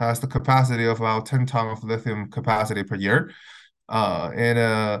has the capacity of about 10 tons of lithium capacity per year.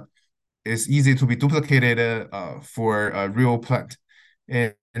 And it's easy to be duplicated for a real plant.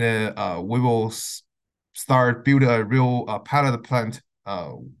 And we will start build a real pilot plant,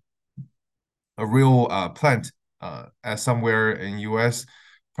 a real plant as somewhere in US,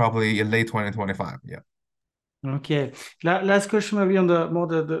 probably in late 2025. Yeah. Okay. Last question, maybe on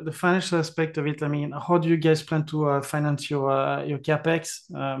the financial aspect of it. I mean, how do you guys plan to finance your capex?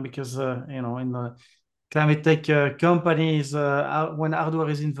 Because in the climate tech companies, when hardware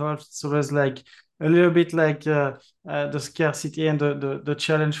is involved, it's always like a little bit like the scarcity and the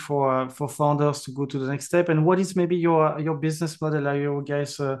challenge for founders to go to the next step. And what is maybe your business model? Are you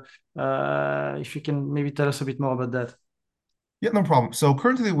guys, if you can maybe tell us a bit more about that? Yeah, no problem. So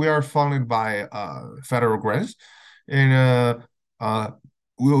currently we are funded by federal grants, and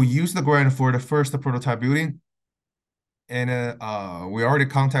we will use the grant for the first prototype building. And we already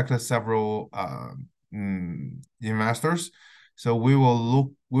contacted several investors. So we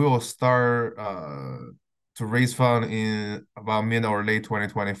will start to raise fund in about mid or late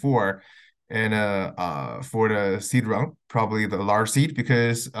 2024. And for the seed round, probably the large seed,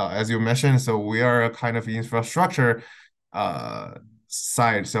 because as you mentioned, so we are a kind of infrastructure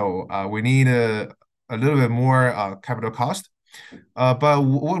side. So we need a little bit more capital cost. But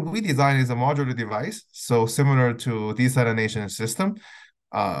what we design is a modular device, so similar to desalination system.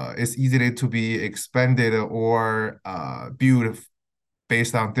 It's easily to be expanded or built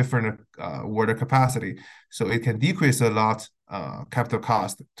based on different water capacity. So it can decrease a lot capital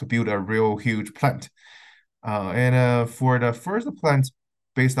cost to build a real huge plant. And for the first plant,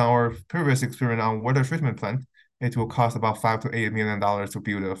 based on our previous experience on water treatment plant, it will cost about $5 to $8 million to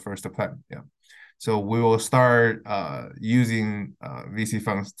build the first plant. Yeah. So we will start using VC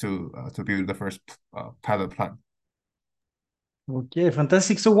funds to build the first pilot plant. Okay,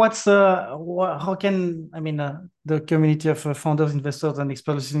 fantastic. So how can, I mean, the community of founders, investors, and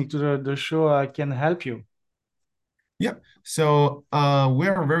experts listening to the show can help you? Yeah. So we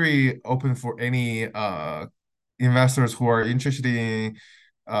are very open for any investors who are interested in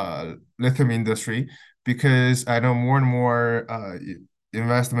lithium industry, because I know more and more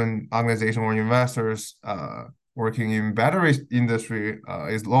investment organization or investors working in battery industry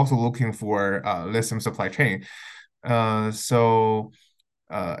is also looking for lithium supply chain. So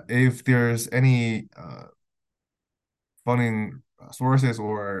if there's any funding sources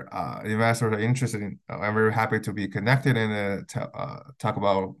or investors are interested in, I'm very happy to be connected and talk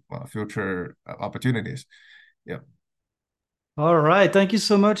about future opportunities. Yeah. All right. Thank you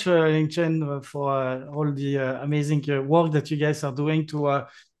so much, Ling Chen, for all the amazing work that you guys are doing to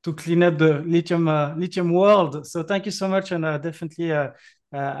clean up the lithium world. So thank you so much, and definitely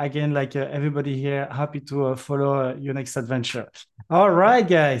again, like everybody here, happy to follow your next adventure. All right,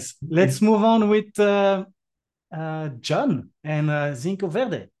 guys, let's move on with John and Zinco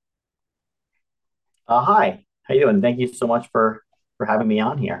Verde. Hi, how you doing? Thank you so much for having me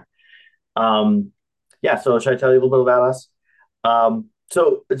on here. Yeah, so should I tell you a little bit about us?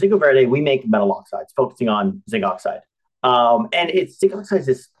 So at Zinco Verde, we make metal oxides, focusing on zinc oxide. Zinc oxide is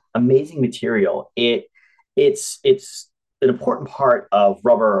this amazing material. It's an important part of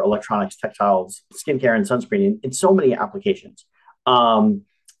rubber, electronics, textiles, skincare, and sunscreen in so many applications.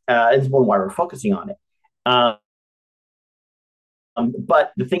 It's one why we're focusing on it.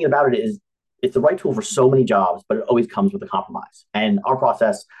 But the thing about it is, it's the right tool for so many jobs, but it always comes with a compromise. And our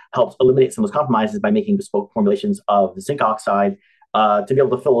process helps eliminate some of those compromises by making bespoke formulations of the zinc oxide to be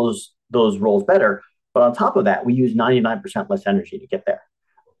able to fill those roles better. But on top of that, we use 99% less energy to get there.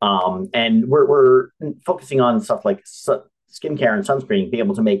 And we're focusing on stuff like skincare and sunscreen, being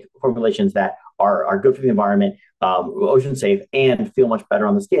able to make formulations that are good for the environment, ocean safe, and feel much better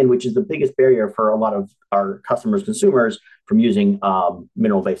on the skin, which is the biggest barrier for a lot of our customers, consumers, from using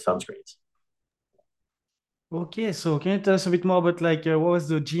mineral-based sunscreens. Okay, so can you tell us a bit more about like what was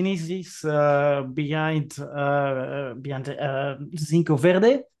the genesis behind Zinco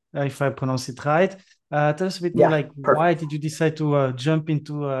Verde, if I pronounce it right? Tell us a bit more like why did you decide to jump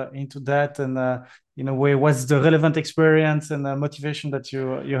into that, and in a way, what's the relevant experience and motivation that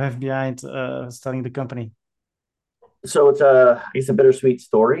you have behind starting the company? So it's a bittersweet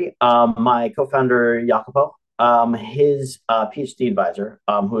story. My co-founder Jacopo, his PhD advisor,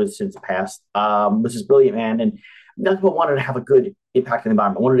 who has since passed, was this brilliant man, and Jacopo wanted to have a good impact on the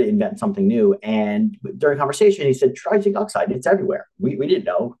environment, wanted to invent something new. And during conversation, he said, "Try zinc oxide. It's everywhere." We didn't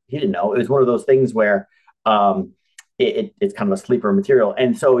know. He didn't know. It was one of those things where it's kind of a sleeper material.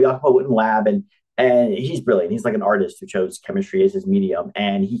 And so Jacopo went in the lab, and he's brilliant. He's like an artist who chose chemistry as his medium,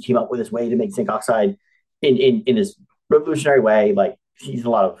 and he came up with this way to make zinc oxide in his revolutionary way. Like, he's a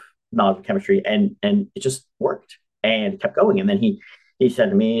lot of knowledge of chemistry, and it just worked and kept going. And then he said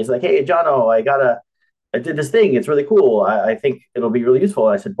to me, he's like, "Hey, Jono, I did this thing. It's really cool. I think it'll be really useful."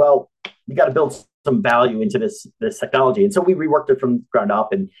 And I said, "Well, you got to build some value into this technology." And so we reworked it from the ground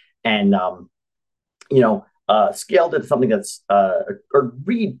up, and scaled it to something that's or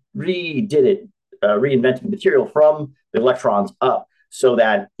redid it, reinvented the material from the electrons up so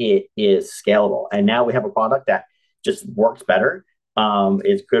that it is scalable. And now we have a product that just works better.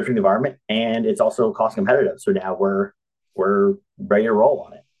 It's good for the environment, and it's also cost competitive. So now we're ready to roll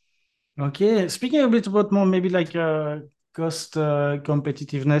on it. Okay, speaking a bit about more maybe like cost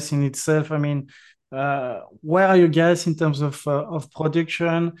competitiveness in itself. I mean, where are you guys in terms of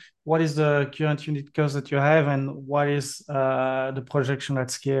production? What is the current unit cost that you have, and what is the projection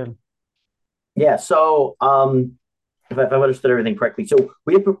at scale? Yeah, so if I've understood everything correctly, so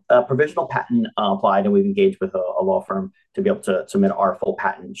we have a provisional patent applied, and we've engaged with a law firm to be able to submit our full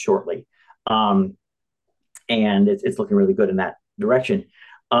patent shortly. And it's looking really good in that direction.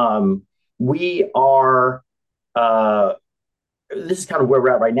 We are, this is kind of where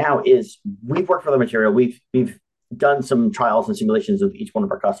we're at right now. Is we've worked for the material. We've done some trials and simulations with each one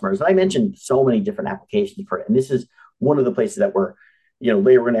of our customers. And I mentioned so many different applications for it. And this is one of the places that we're, later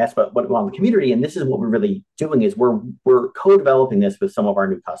we're going to ask about what we want in the community. And this is what we're really doing, is we're co-developing this with some of our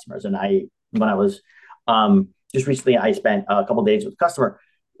new customers. And when I was just recently, I spent a couple of days with a customer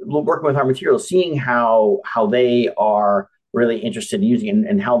working with our materials, seeing how they are really interested in using it,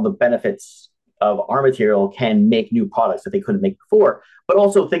 and how the benefits of our material can make new products that they couldn't make before, but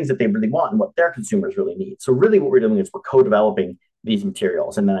also things that they really want and what their consumers really need. So really what we're doing is we're co-developing these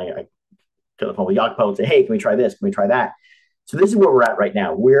materials. And then I get on the phone with Jacopo and say, "Hey, can we try this? Can we try that?" So this is where we're at right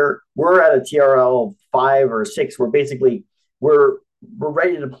now. We're at a TRL 5 or 6. We're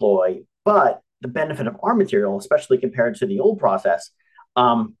ready to deploy, but the benefit of our material, especially compared to the old process,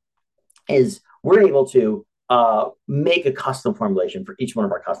 is we're able to make a custom formulation for each one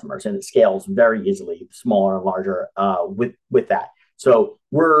of our customers, and it scales very easily, smaller and larger with that. So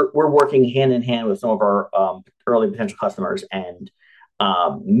we're working hand in hand with some of our early potential customers, and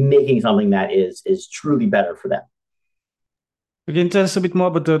making something that is truly better for them. Can you tell us a bit more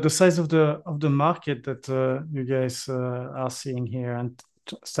about the size of the market that you guys are seeing here and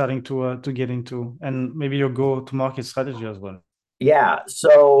starting to get into, and maybe your go-to-market strategy as well? Yeah.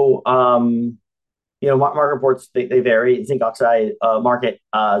 So market reports, they vary. Zinc oxide market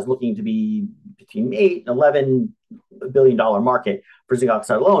is looking to be between $8 and $11 billion market for zinc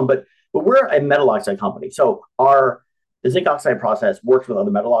oxide alone. But we're a metal oxide company, so the zinc oxide process works with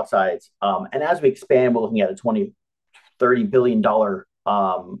other metal oxides. And as we expand, we're looking at a $20-30 billion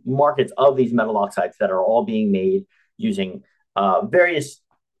markets of these metal oxides that are all being made using various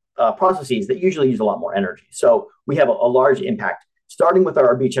processes that usually use a lot more energy. So we have a large impact, starting with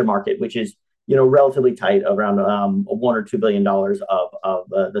our beachhead market, which is relatively tight, around $1 or $2 billion of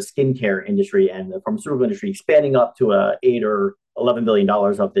the skincare industry and the pharmaceutical industry, expanding up to $8 or $11 billion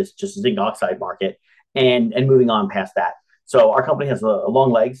of this just zinc oxide market, and moving on past that. So our company has a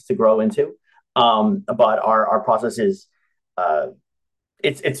long legs to grow into. But our process is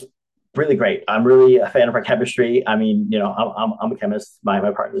it's really great. I'm really a fan of our chemistry. I mean, I'm a chemist. My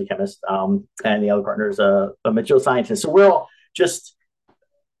partner's a chemist, and the other partner is a material scientist. So we're all just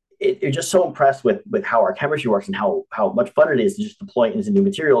you're just so impressed with how our chemistry works and how much fun it is to just deploy it into new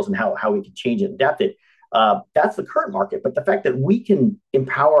materials and how we can change it and adapt it. That's the current market. But the fact that we can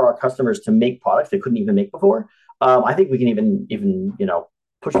empower our customers to make products they couldn't even make before, I think we can even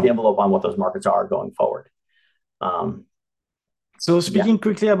push the envelope on what those markets are going forward. So speaking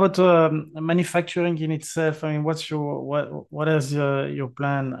quickly about manufacturing in itself, I mean, what is your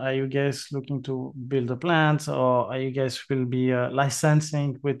plan? Are you guys looking to build a plant, or are you guys will be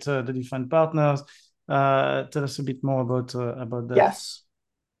licensing with the different partners? Tell us a bit more about that. Yes.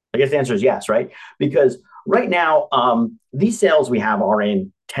 I guess the answer is yes, right? Because right now, these sales we have are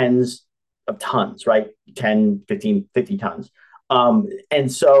in tens of tons, right? 10, 15, 50 tons.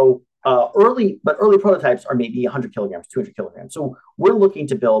 And so early prototypes are maybe 100 kilograms, 200 kilograms. So we're looking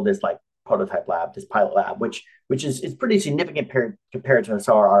to build this like prototype lab, this pilot lab, which is pretty significant compared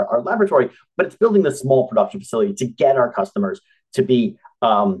to our laboratory, but it's building this small production facility to get our customers to be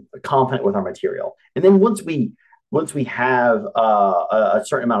confident with our material. And then once we have a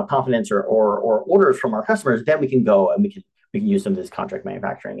certain amount of confidence or orders from our customers, then we can go and we can use some of this contract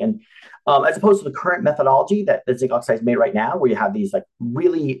manufacturing. And as opposed to the current methodology that zinc oxide is made right now, where you have these like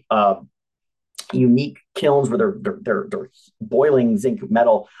really unique kilns where they're boiling zinc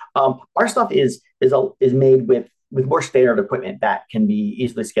metal. Our stuff is made with more standard equipment that can be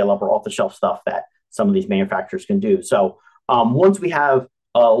easily scaled up, or off the shelf stuff that some of these manufacturers can do. So once we have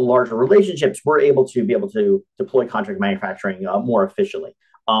larger relationships, we're able to deploy contract manufacturing more efficiently.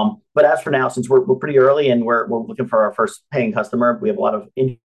 But as for now, since we're pretty early and we're looking for our first paying customer, we have a lot of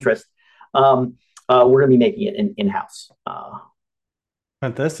interest. We're going to be making it in-house.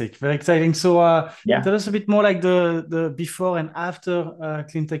 Fantastic, very exciting. So tell us a bit more like the before and after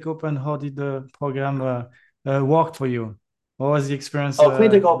Cleantech Open. How did the program work for you? What was the experience?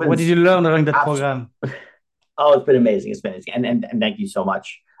 Cleantech Open. What did you learn during that program? Oh, it's been amazing. It's been amazing. And thank you so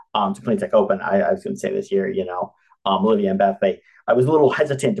much to Cleantech Open. I was going to say this year, Olivia and Beth, I was a little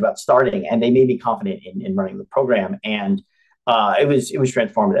hesitant about starting, and they made me confident in running the program. And it was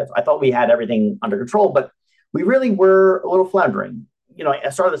transformative. I thought we had everything under control, but we really were a little floundering. I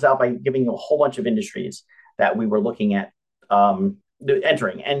started this out by giving a whole bunch of industries that we were looking at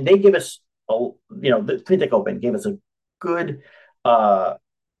entering, and they gave us, the Cleantech Open gave us a good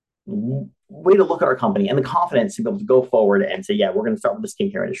way to look at our company and the confidence to be able to go forward and say, yeah, we're going to start with the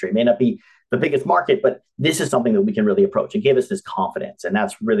skincare industry. It may not be the biggest market, but this is something that we can really approach. It gave us this confidence, and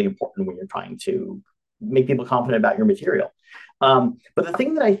that's really important when you're trying to make people confident about your material. But the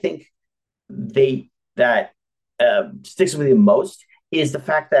thing that I think that sticks with me the most is the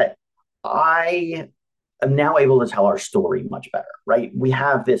fact that I am now able to tell our story much better, right? We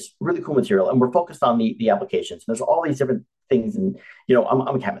have this really cool material, and we're focused on the applications. There's all these different things, and I'm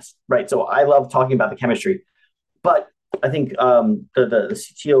a chemist, right? So I love talking about the chemistry, but I think the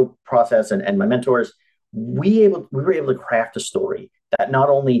CTO process and my mentors, we were able to craft a story that not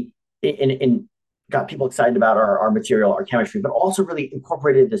only got people excited about our material, our chemistry, but also really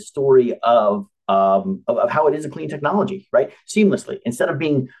incorporated the story of how it is a clean technology, right? Seamlessly, instead of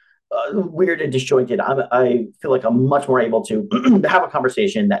being weird and disjointed. I feel like I'm much more able to have a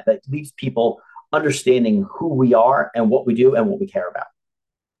conversation that leaves people understanding who we are and what we do and what we care about.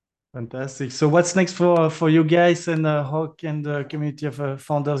 Fantastic. So what's next for you guys, and how can the community of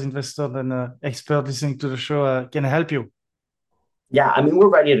founders, investors, and experts listening to the show can help you? Yeah, I mean, we're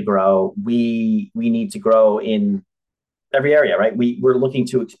ready to grow. We need to grow in every area, right? We're looking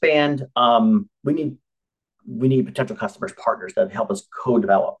to expand. We need potential customers, partners that help us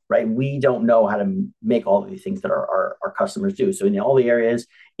co-develop, right? We don't know how to make all of these things that our customers do. So in all the areas,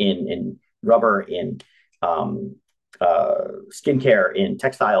 in rubber, in skincare, in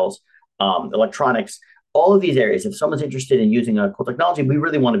textiles, electronics, all of these areas, if someone's interested in using a cool technology, we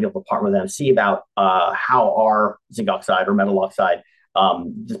really want to be able to partner with them, see about how our zinc oxide or metal oxide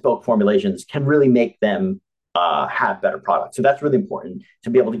bespoke formulations can really make them have better products. So that's really important to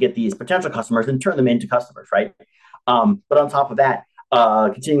be able to get these potential customers and turn them into customers, right? But on top of that,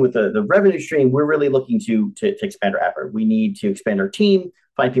 continuing with the revenue stream, we're really looking to expand our effort. We need to expand our team,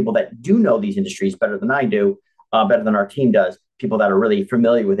 find people that do know these industries better than I do, better than our team does, people that are really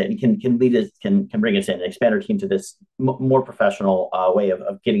familiar with it and can lead us, can bring us in and expand our team to this more professional way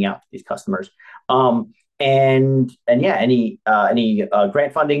of getting out to these customers. And yeah, any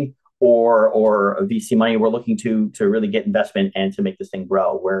grant funding or VC money, we're looking to really get investment and to make this thing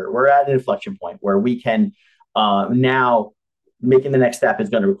grow. We're at an inflection point where we can now making the next step is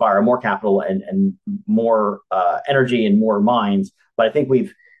going to require more capital and more energy and more minds. But I think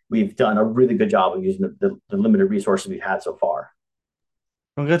we've done a really good job of using the limited resources we've had so far.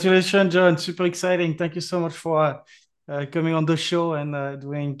 Congratulations, John. Super exciting. Thank you so much for coming on the show and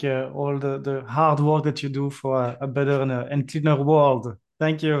doing all the hard work that you do for a better and cleaner world.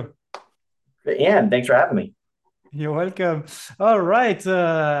 Thank you. And thanks for having me. You're welcome. All right.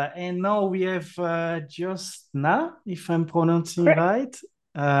 And now we have Josna, if I'm pronouncing right,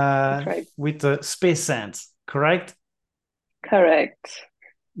 That's right. with Space Sense, correct? Correct.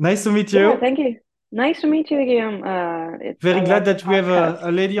 Nice to meet Yeah, you. thank you. Nice to meet you, Guillaume. Very glad that we have podcast.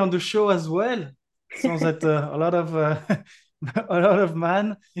 a lady on the show as well. Sounds that a lot of a lot of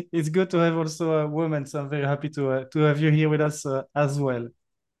man. It's good to have also a woman. So I'm very happy to have you here with us as well.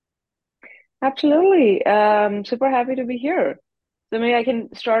 Absolutely. Super happy to be here. So maybe I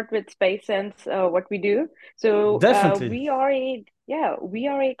can start with Space Sense, what we do. So Definitely. we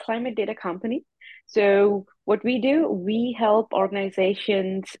are a climate data company. So what we do, we help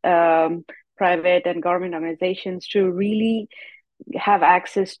organizations, private and government organizations, to really have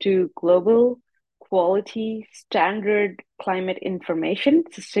access to global quality standard climate information,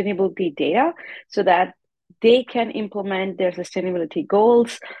 sustainability data, so that they can implement their sustainability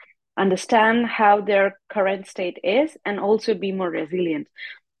goals, understand how their current state is, and also be more resilient.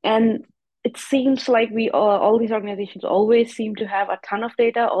 And it seems like all these organizations always seem to have a ton of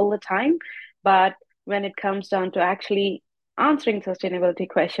data all the time, but when it comes down to actually answering sustainability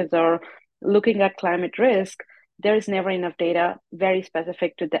questions or looking at climate risk, there is never enough data very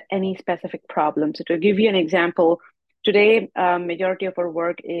specific to any specific problem. So to give you an example, today, majority of our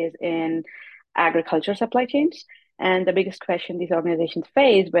work is in agriculture supply chains. And the biggest question these organizations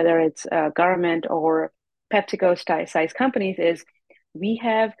face, whether it's government or PepsiCo size companies, is we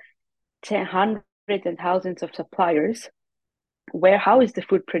have hundreds and thousands of suppliers. How is the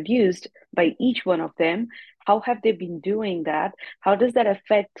food produced by each one of them? How have they been doing that? How does that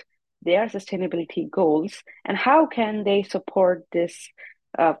affect their sustainability goals? And how can they support this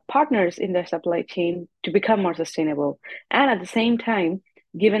partners in their supply chain to become more sustainable? And at the same time,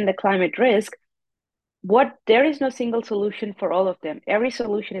 given the climate risk, there is no single solution for all of them. Every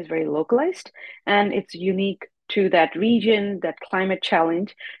solution is very localized and it's unique to that region, that climate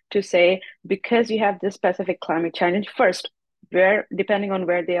challenge, to say, because you have this specific climate challenge, first, depending on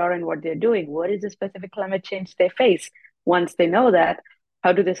where they are and what they're doing, what is the specific climate change they face? Once they know that,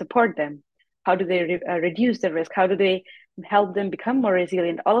 how do they support them? How do they reduce the risk? How do they help them become more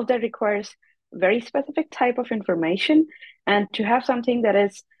resilient? All of that requires very specific type of information, and to have something that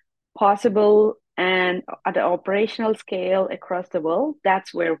is possible and at the operational scale across the world,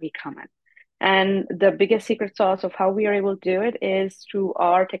 that's where we come in. And the biggest secret sauce of how we are able to do it is through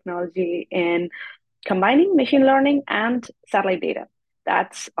our technology in combining machine learning and satellite data.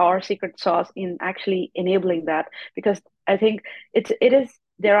 That's our secret sauce in actually enabling that, because I think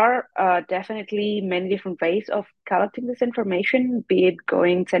there are definitely many different ways of collecting this information, be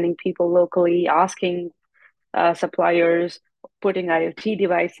it sending people locally, asking suppliers, putting IoT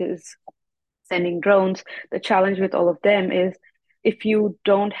devices, sending drones. The challenge with all of them is, if you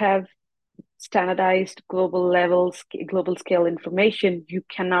don't have standardized global scale information, you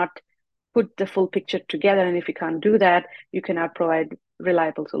cannot put the full picture together. And if you can't do that, you cannot provide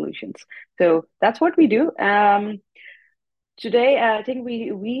reliable solutions. So that's what we do. Today, I think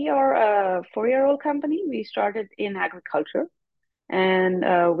we are a 4-year-old company. We started in agriculture.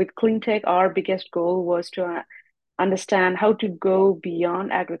 And with Cleantech, our biggest goal was to understand how to go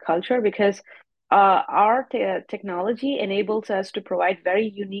beyond agriculture, because our technology enables us to provide very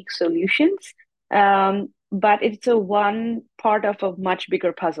unique solutions, but it's one part of a much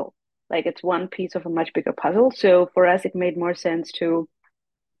bigger puzzle. Like, it's one piece of a much bigger puzzle. So for us, it made more sense to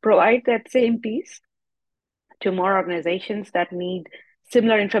provide that same piece to more organizations that need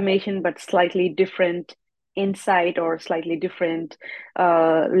similar information but slightly different insight or slightly different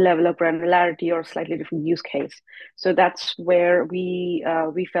level of granularity or slightly different use case. So that's where we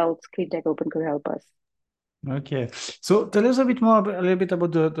felt Cleantech Open could help us. Okay, so tell us a little bit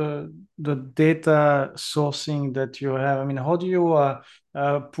about the data sourcing that you have. I mean, how do you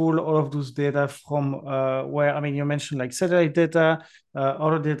pull all of those data from where? I mean, you mentioned like satellite data,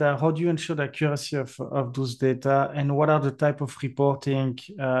 other data. How do you ensure the accuracy of those data, and what are the type of reporting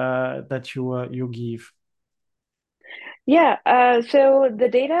that you give? Yeah, so the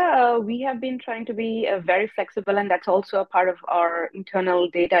data, we have been trying to be very flexible, and that's also a part of our internal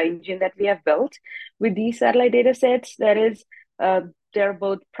data engine that we have built. With these satellite data sets, there are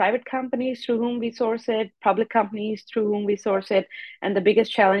both private companies through whom we source it, public companies through whom we source it, and the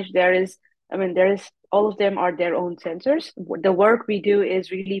biggest challenge there is, I mean, there is all of them are their own sensors. The work we do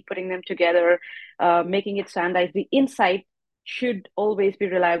is really putting them together, making it standardized. The insight should always be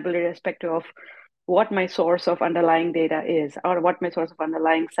reliable irrespective of what my source of underlying data is or what my source of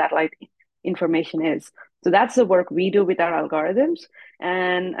underlying satellite information is. So that's the work we do with our algorithms.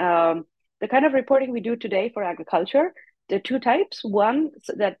 And the kind of reporting we do today for agriculture, there are two types. One,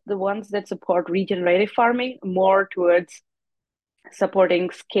 that the ones that support regenerative farming, more towards supporting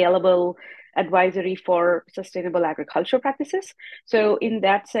scalable advisory for sustainable agriculture practices. So in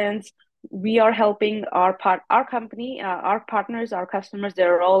that sense, we are helping our company, our partners, our customers.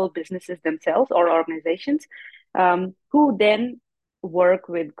 They're all businesses themselves or organizations who then work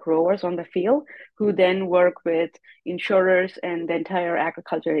with growers on the field, who then work with insurers and the entire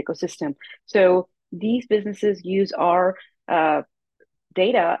agriculture ecosystem. So these businesses use our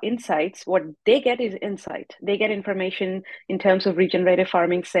data insights. What they get is insight. They get information in terms of regenerative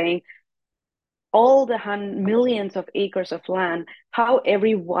farming, saying all the millions of acres of land, how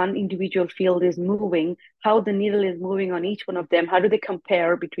every one individual field is moving, how the needle is moving on each one of them, how do they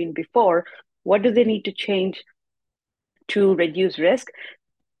compare between before, what do they need to change to reduce risk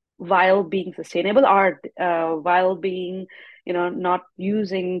while being sustainable, or while being, not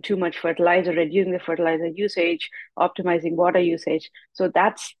using too much fertilizer, reducing the fertilizer usage, optimizing water usage. So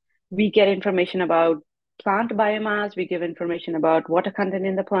we get information about plant biomass, we give information about water content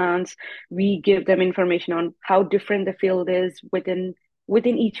in the plants, we give them information on how different the field is within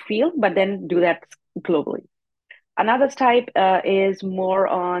each field, but then do that globally. Another type is more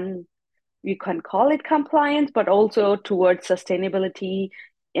on, you can call it compliance, but also towards sustainability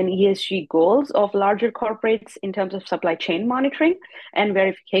and ESG goals of larger corporates in terms of supply chain monitoring and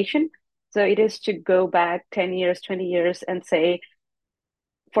verification. So it is to go back 10 years, 20 years and say,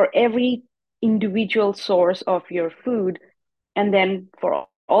 for every individual source of your food, and then for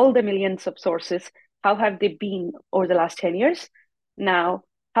all the millions of sources, how have they been over the last 10 years? Now,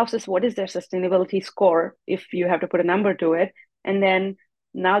 what is their sustainability score, if you have to put a number to it? And then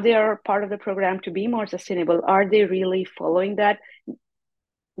now they are part of the program to be more sustainable. Are they really following that?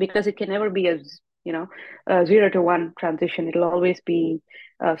 Because it can never be a 0 to 1 transition. It'll always be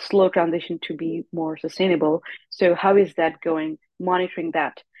a slow transition to be more sustainable. So how is that going? Monitoring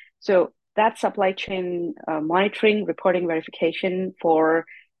that. So that supply chain monitoring, reporting, verification for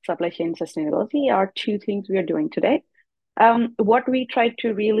supply chain sustainability are two things we are doing today. What we tried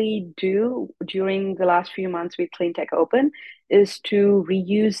to really do during the last few months with Cleantech Open is to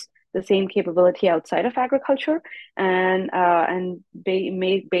reuse the same capability outside of agriculture and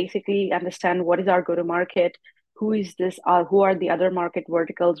basically understand what is our go-to-market, who are the other market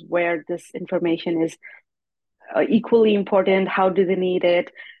verticals where this information is equally important, how do they need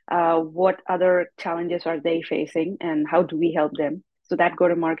it, what other challenges are they facing, and how do we help them. So that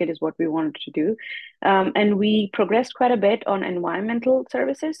go-to-market is what we wanted to do. And we progressed quite a bit on environmental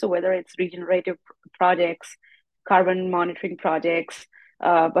services. So whether it's regenerative projects, carbon monitoring projects,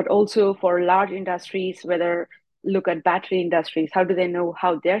 but also for large industries, whether look at battery industries, how do they know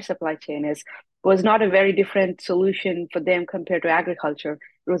how their supply chain is? Was not a very different solution for them compared to agriculture.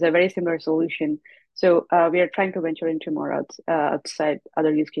 It was a very similar solution. So we are trying to venture into more outside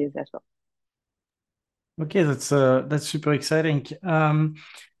other use cases as well. Okay, that's super exciting.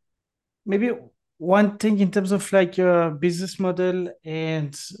 Maybe one thing in terms of like your business model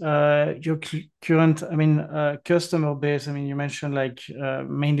and your current, customer base. I mean, you mentioned like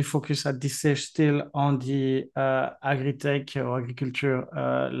mainly focus at this stage still on the agri-tech or agriculture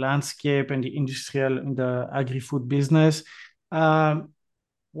landscape and the industrial and the agri-food business.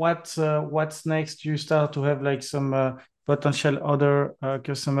 What's next? You start to have like some potential other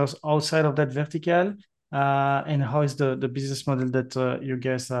customers outside of that vertical, and how is the business model that you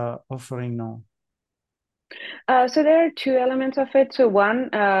guys are offering now? So there are two elements of it. So one,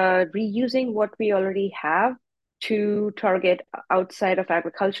 reusing what we already have to target outside of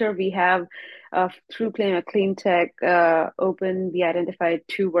agriculture. We have through Cleantech Open, we identified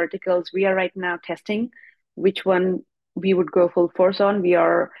two verticals. We are right now testing which one we would go full force on. We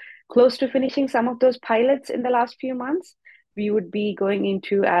are close to finishing some of those pilots in the last few months. We would be going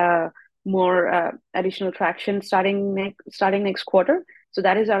into more additional traction starting next quarter. So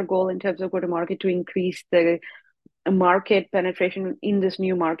that is our goal in terms of go-to-market, to increase the market penetration in this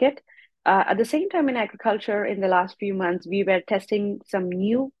new market. At the same time, in agriculture, in the last few months, we were testing some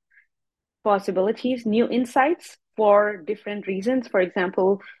new possibilities, new insights for different reasons. For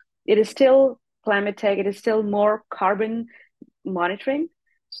example, it is still climate tech, it is still more carbon monitoring.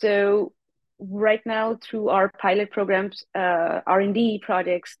 So right now, through our pilot programs, R&D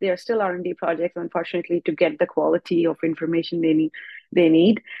projects, they are still R&D projects, unfortunately, to get the quality of information they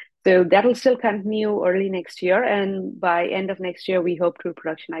need. So that will still continue early next year, and by end of next year, we hope to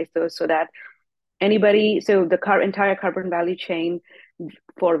productionize those so that so the entire carbon value chain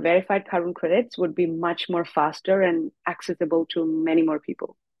for verified carbon credits would be much more faster and accessible to many more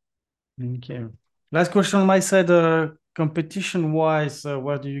people. Okay. Last question on my side, competition-wise,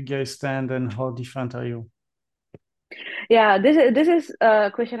 where do you guys stand and how different are you? Yeah, this is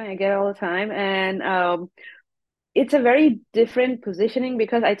a question I get all the time, and it's a very different positioning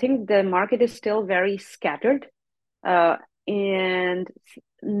because I think the market is still very scattered, and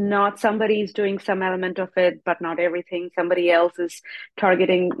not somebody's doing some element of it, but not everything. Somebody else is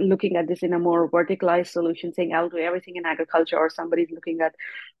looking at this in a more verticalized solution, saying, I'll do everything in agriculture, or somebody's looking at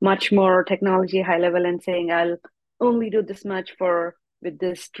much more technology high level and saying, I'll only do this much with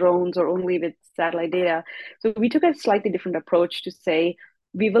this drones or only with satellite data. So we took a slightly different approach to say,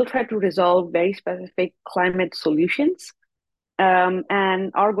 we will try to resolve very specific climate solutions.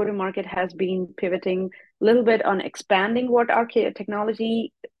 And our go-to-market has been pivoting a little bit on expanding what our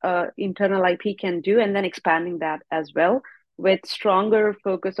technology internal IP can do, and then expanding that as well with stronger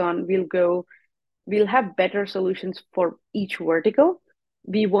focus on we'll have better solutions for each vertical.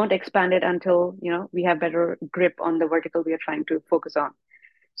 We won't expand it until we have better grip on the vertical we are trying to focus on.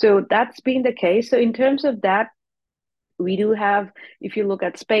 So that's been the case. So in terms of that, we do have, if you look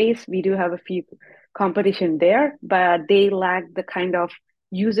at space, we do have a few competition there, but they lack the kind of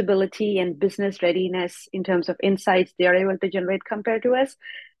usability and business readiness in terms of insights they are able to generate compared to us.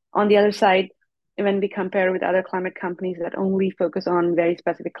 On the other side, when we compare with other climate companies that only focus on very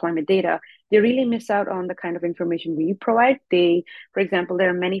specific climate data, they really miss out on the kind of information we provide. For example, there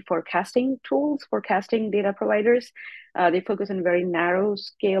are many forecasting tools, forecasting data providers. They focus on very narrow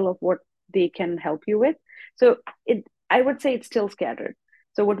scale of what they can help you with. So I would say it's still scattered.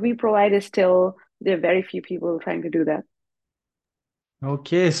 So what we provide is still, there are very few people trying to do that.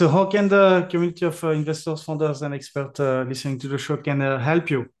 Okay, so how can the community of investors, founders, and experts listening to the show can help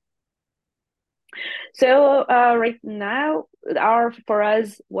you? So right now, for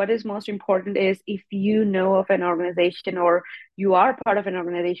us, what is most important is if you know of an organization or you are part of an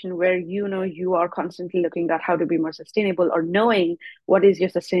organization where you are constantly looking at how to be more sustainable or knowing what is your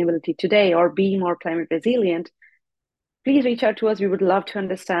sustainability today or be more climate resilient, please reach out to us. We would love to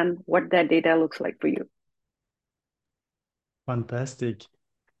understand what that data looks like for you. Fantastic.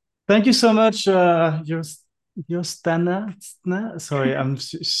 Thank you so much, Jostana. Sorry,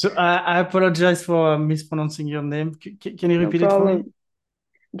 I apologize for mispronouncing your name. Can you repeat it for me?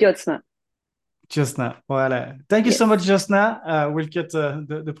 Jyotsna. Jostna, voilà. Thank you so much, Jostna. We'll get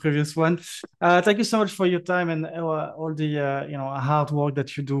the previous one. Thank you so much for your time and all the hard work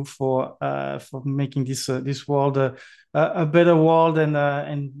that you do for making this world a better world and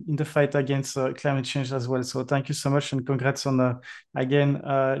in the fight against climate change as well. So thank you so much and congrats on again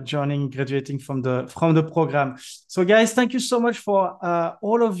graduating from the program. So guys, thank you so much for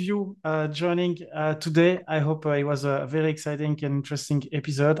all of you joining today. I hope it was a very exciting and interesting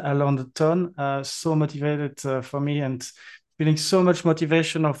episode. I learned a ton. So motivated for me and feeling so much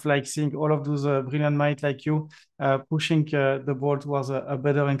motivation of seeing all of those brilliant minds like you pushing the ball towards a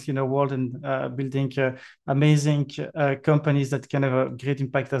better and cleaner world and building amazing companies that can have a great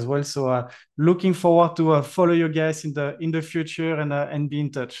impact as well. So looking forward to follow you guys in the future and be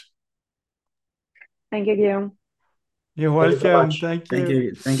in touch. Thank you, Guillaume. You're welcome. Thank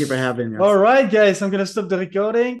you. Thank you for having us. All right, guys, I'm going to stop the recording.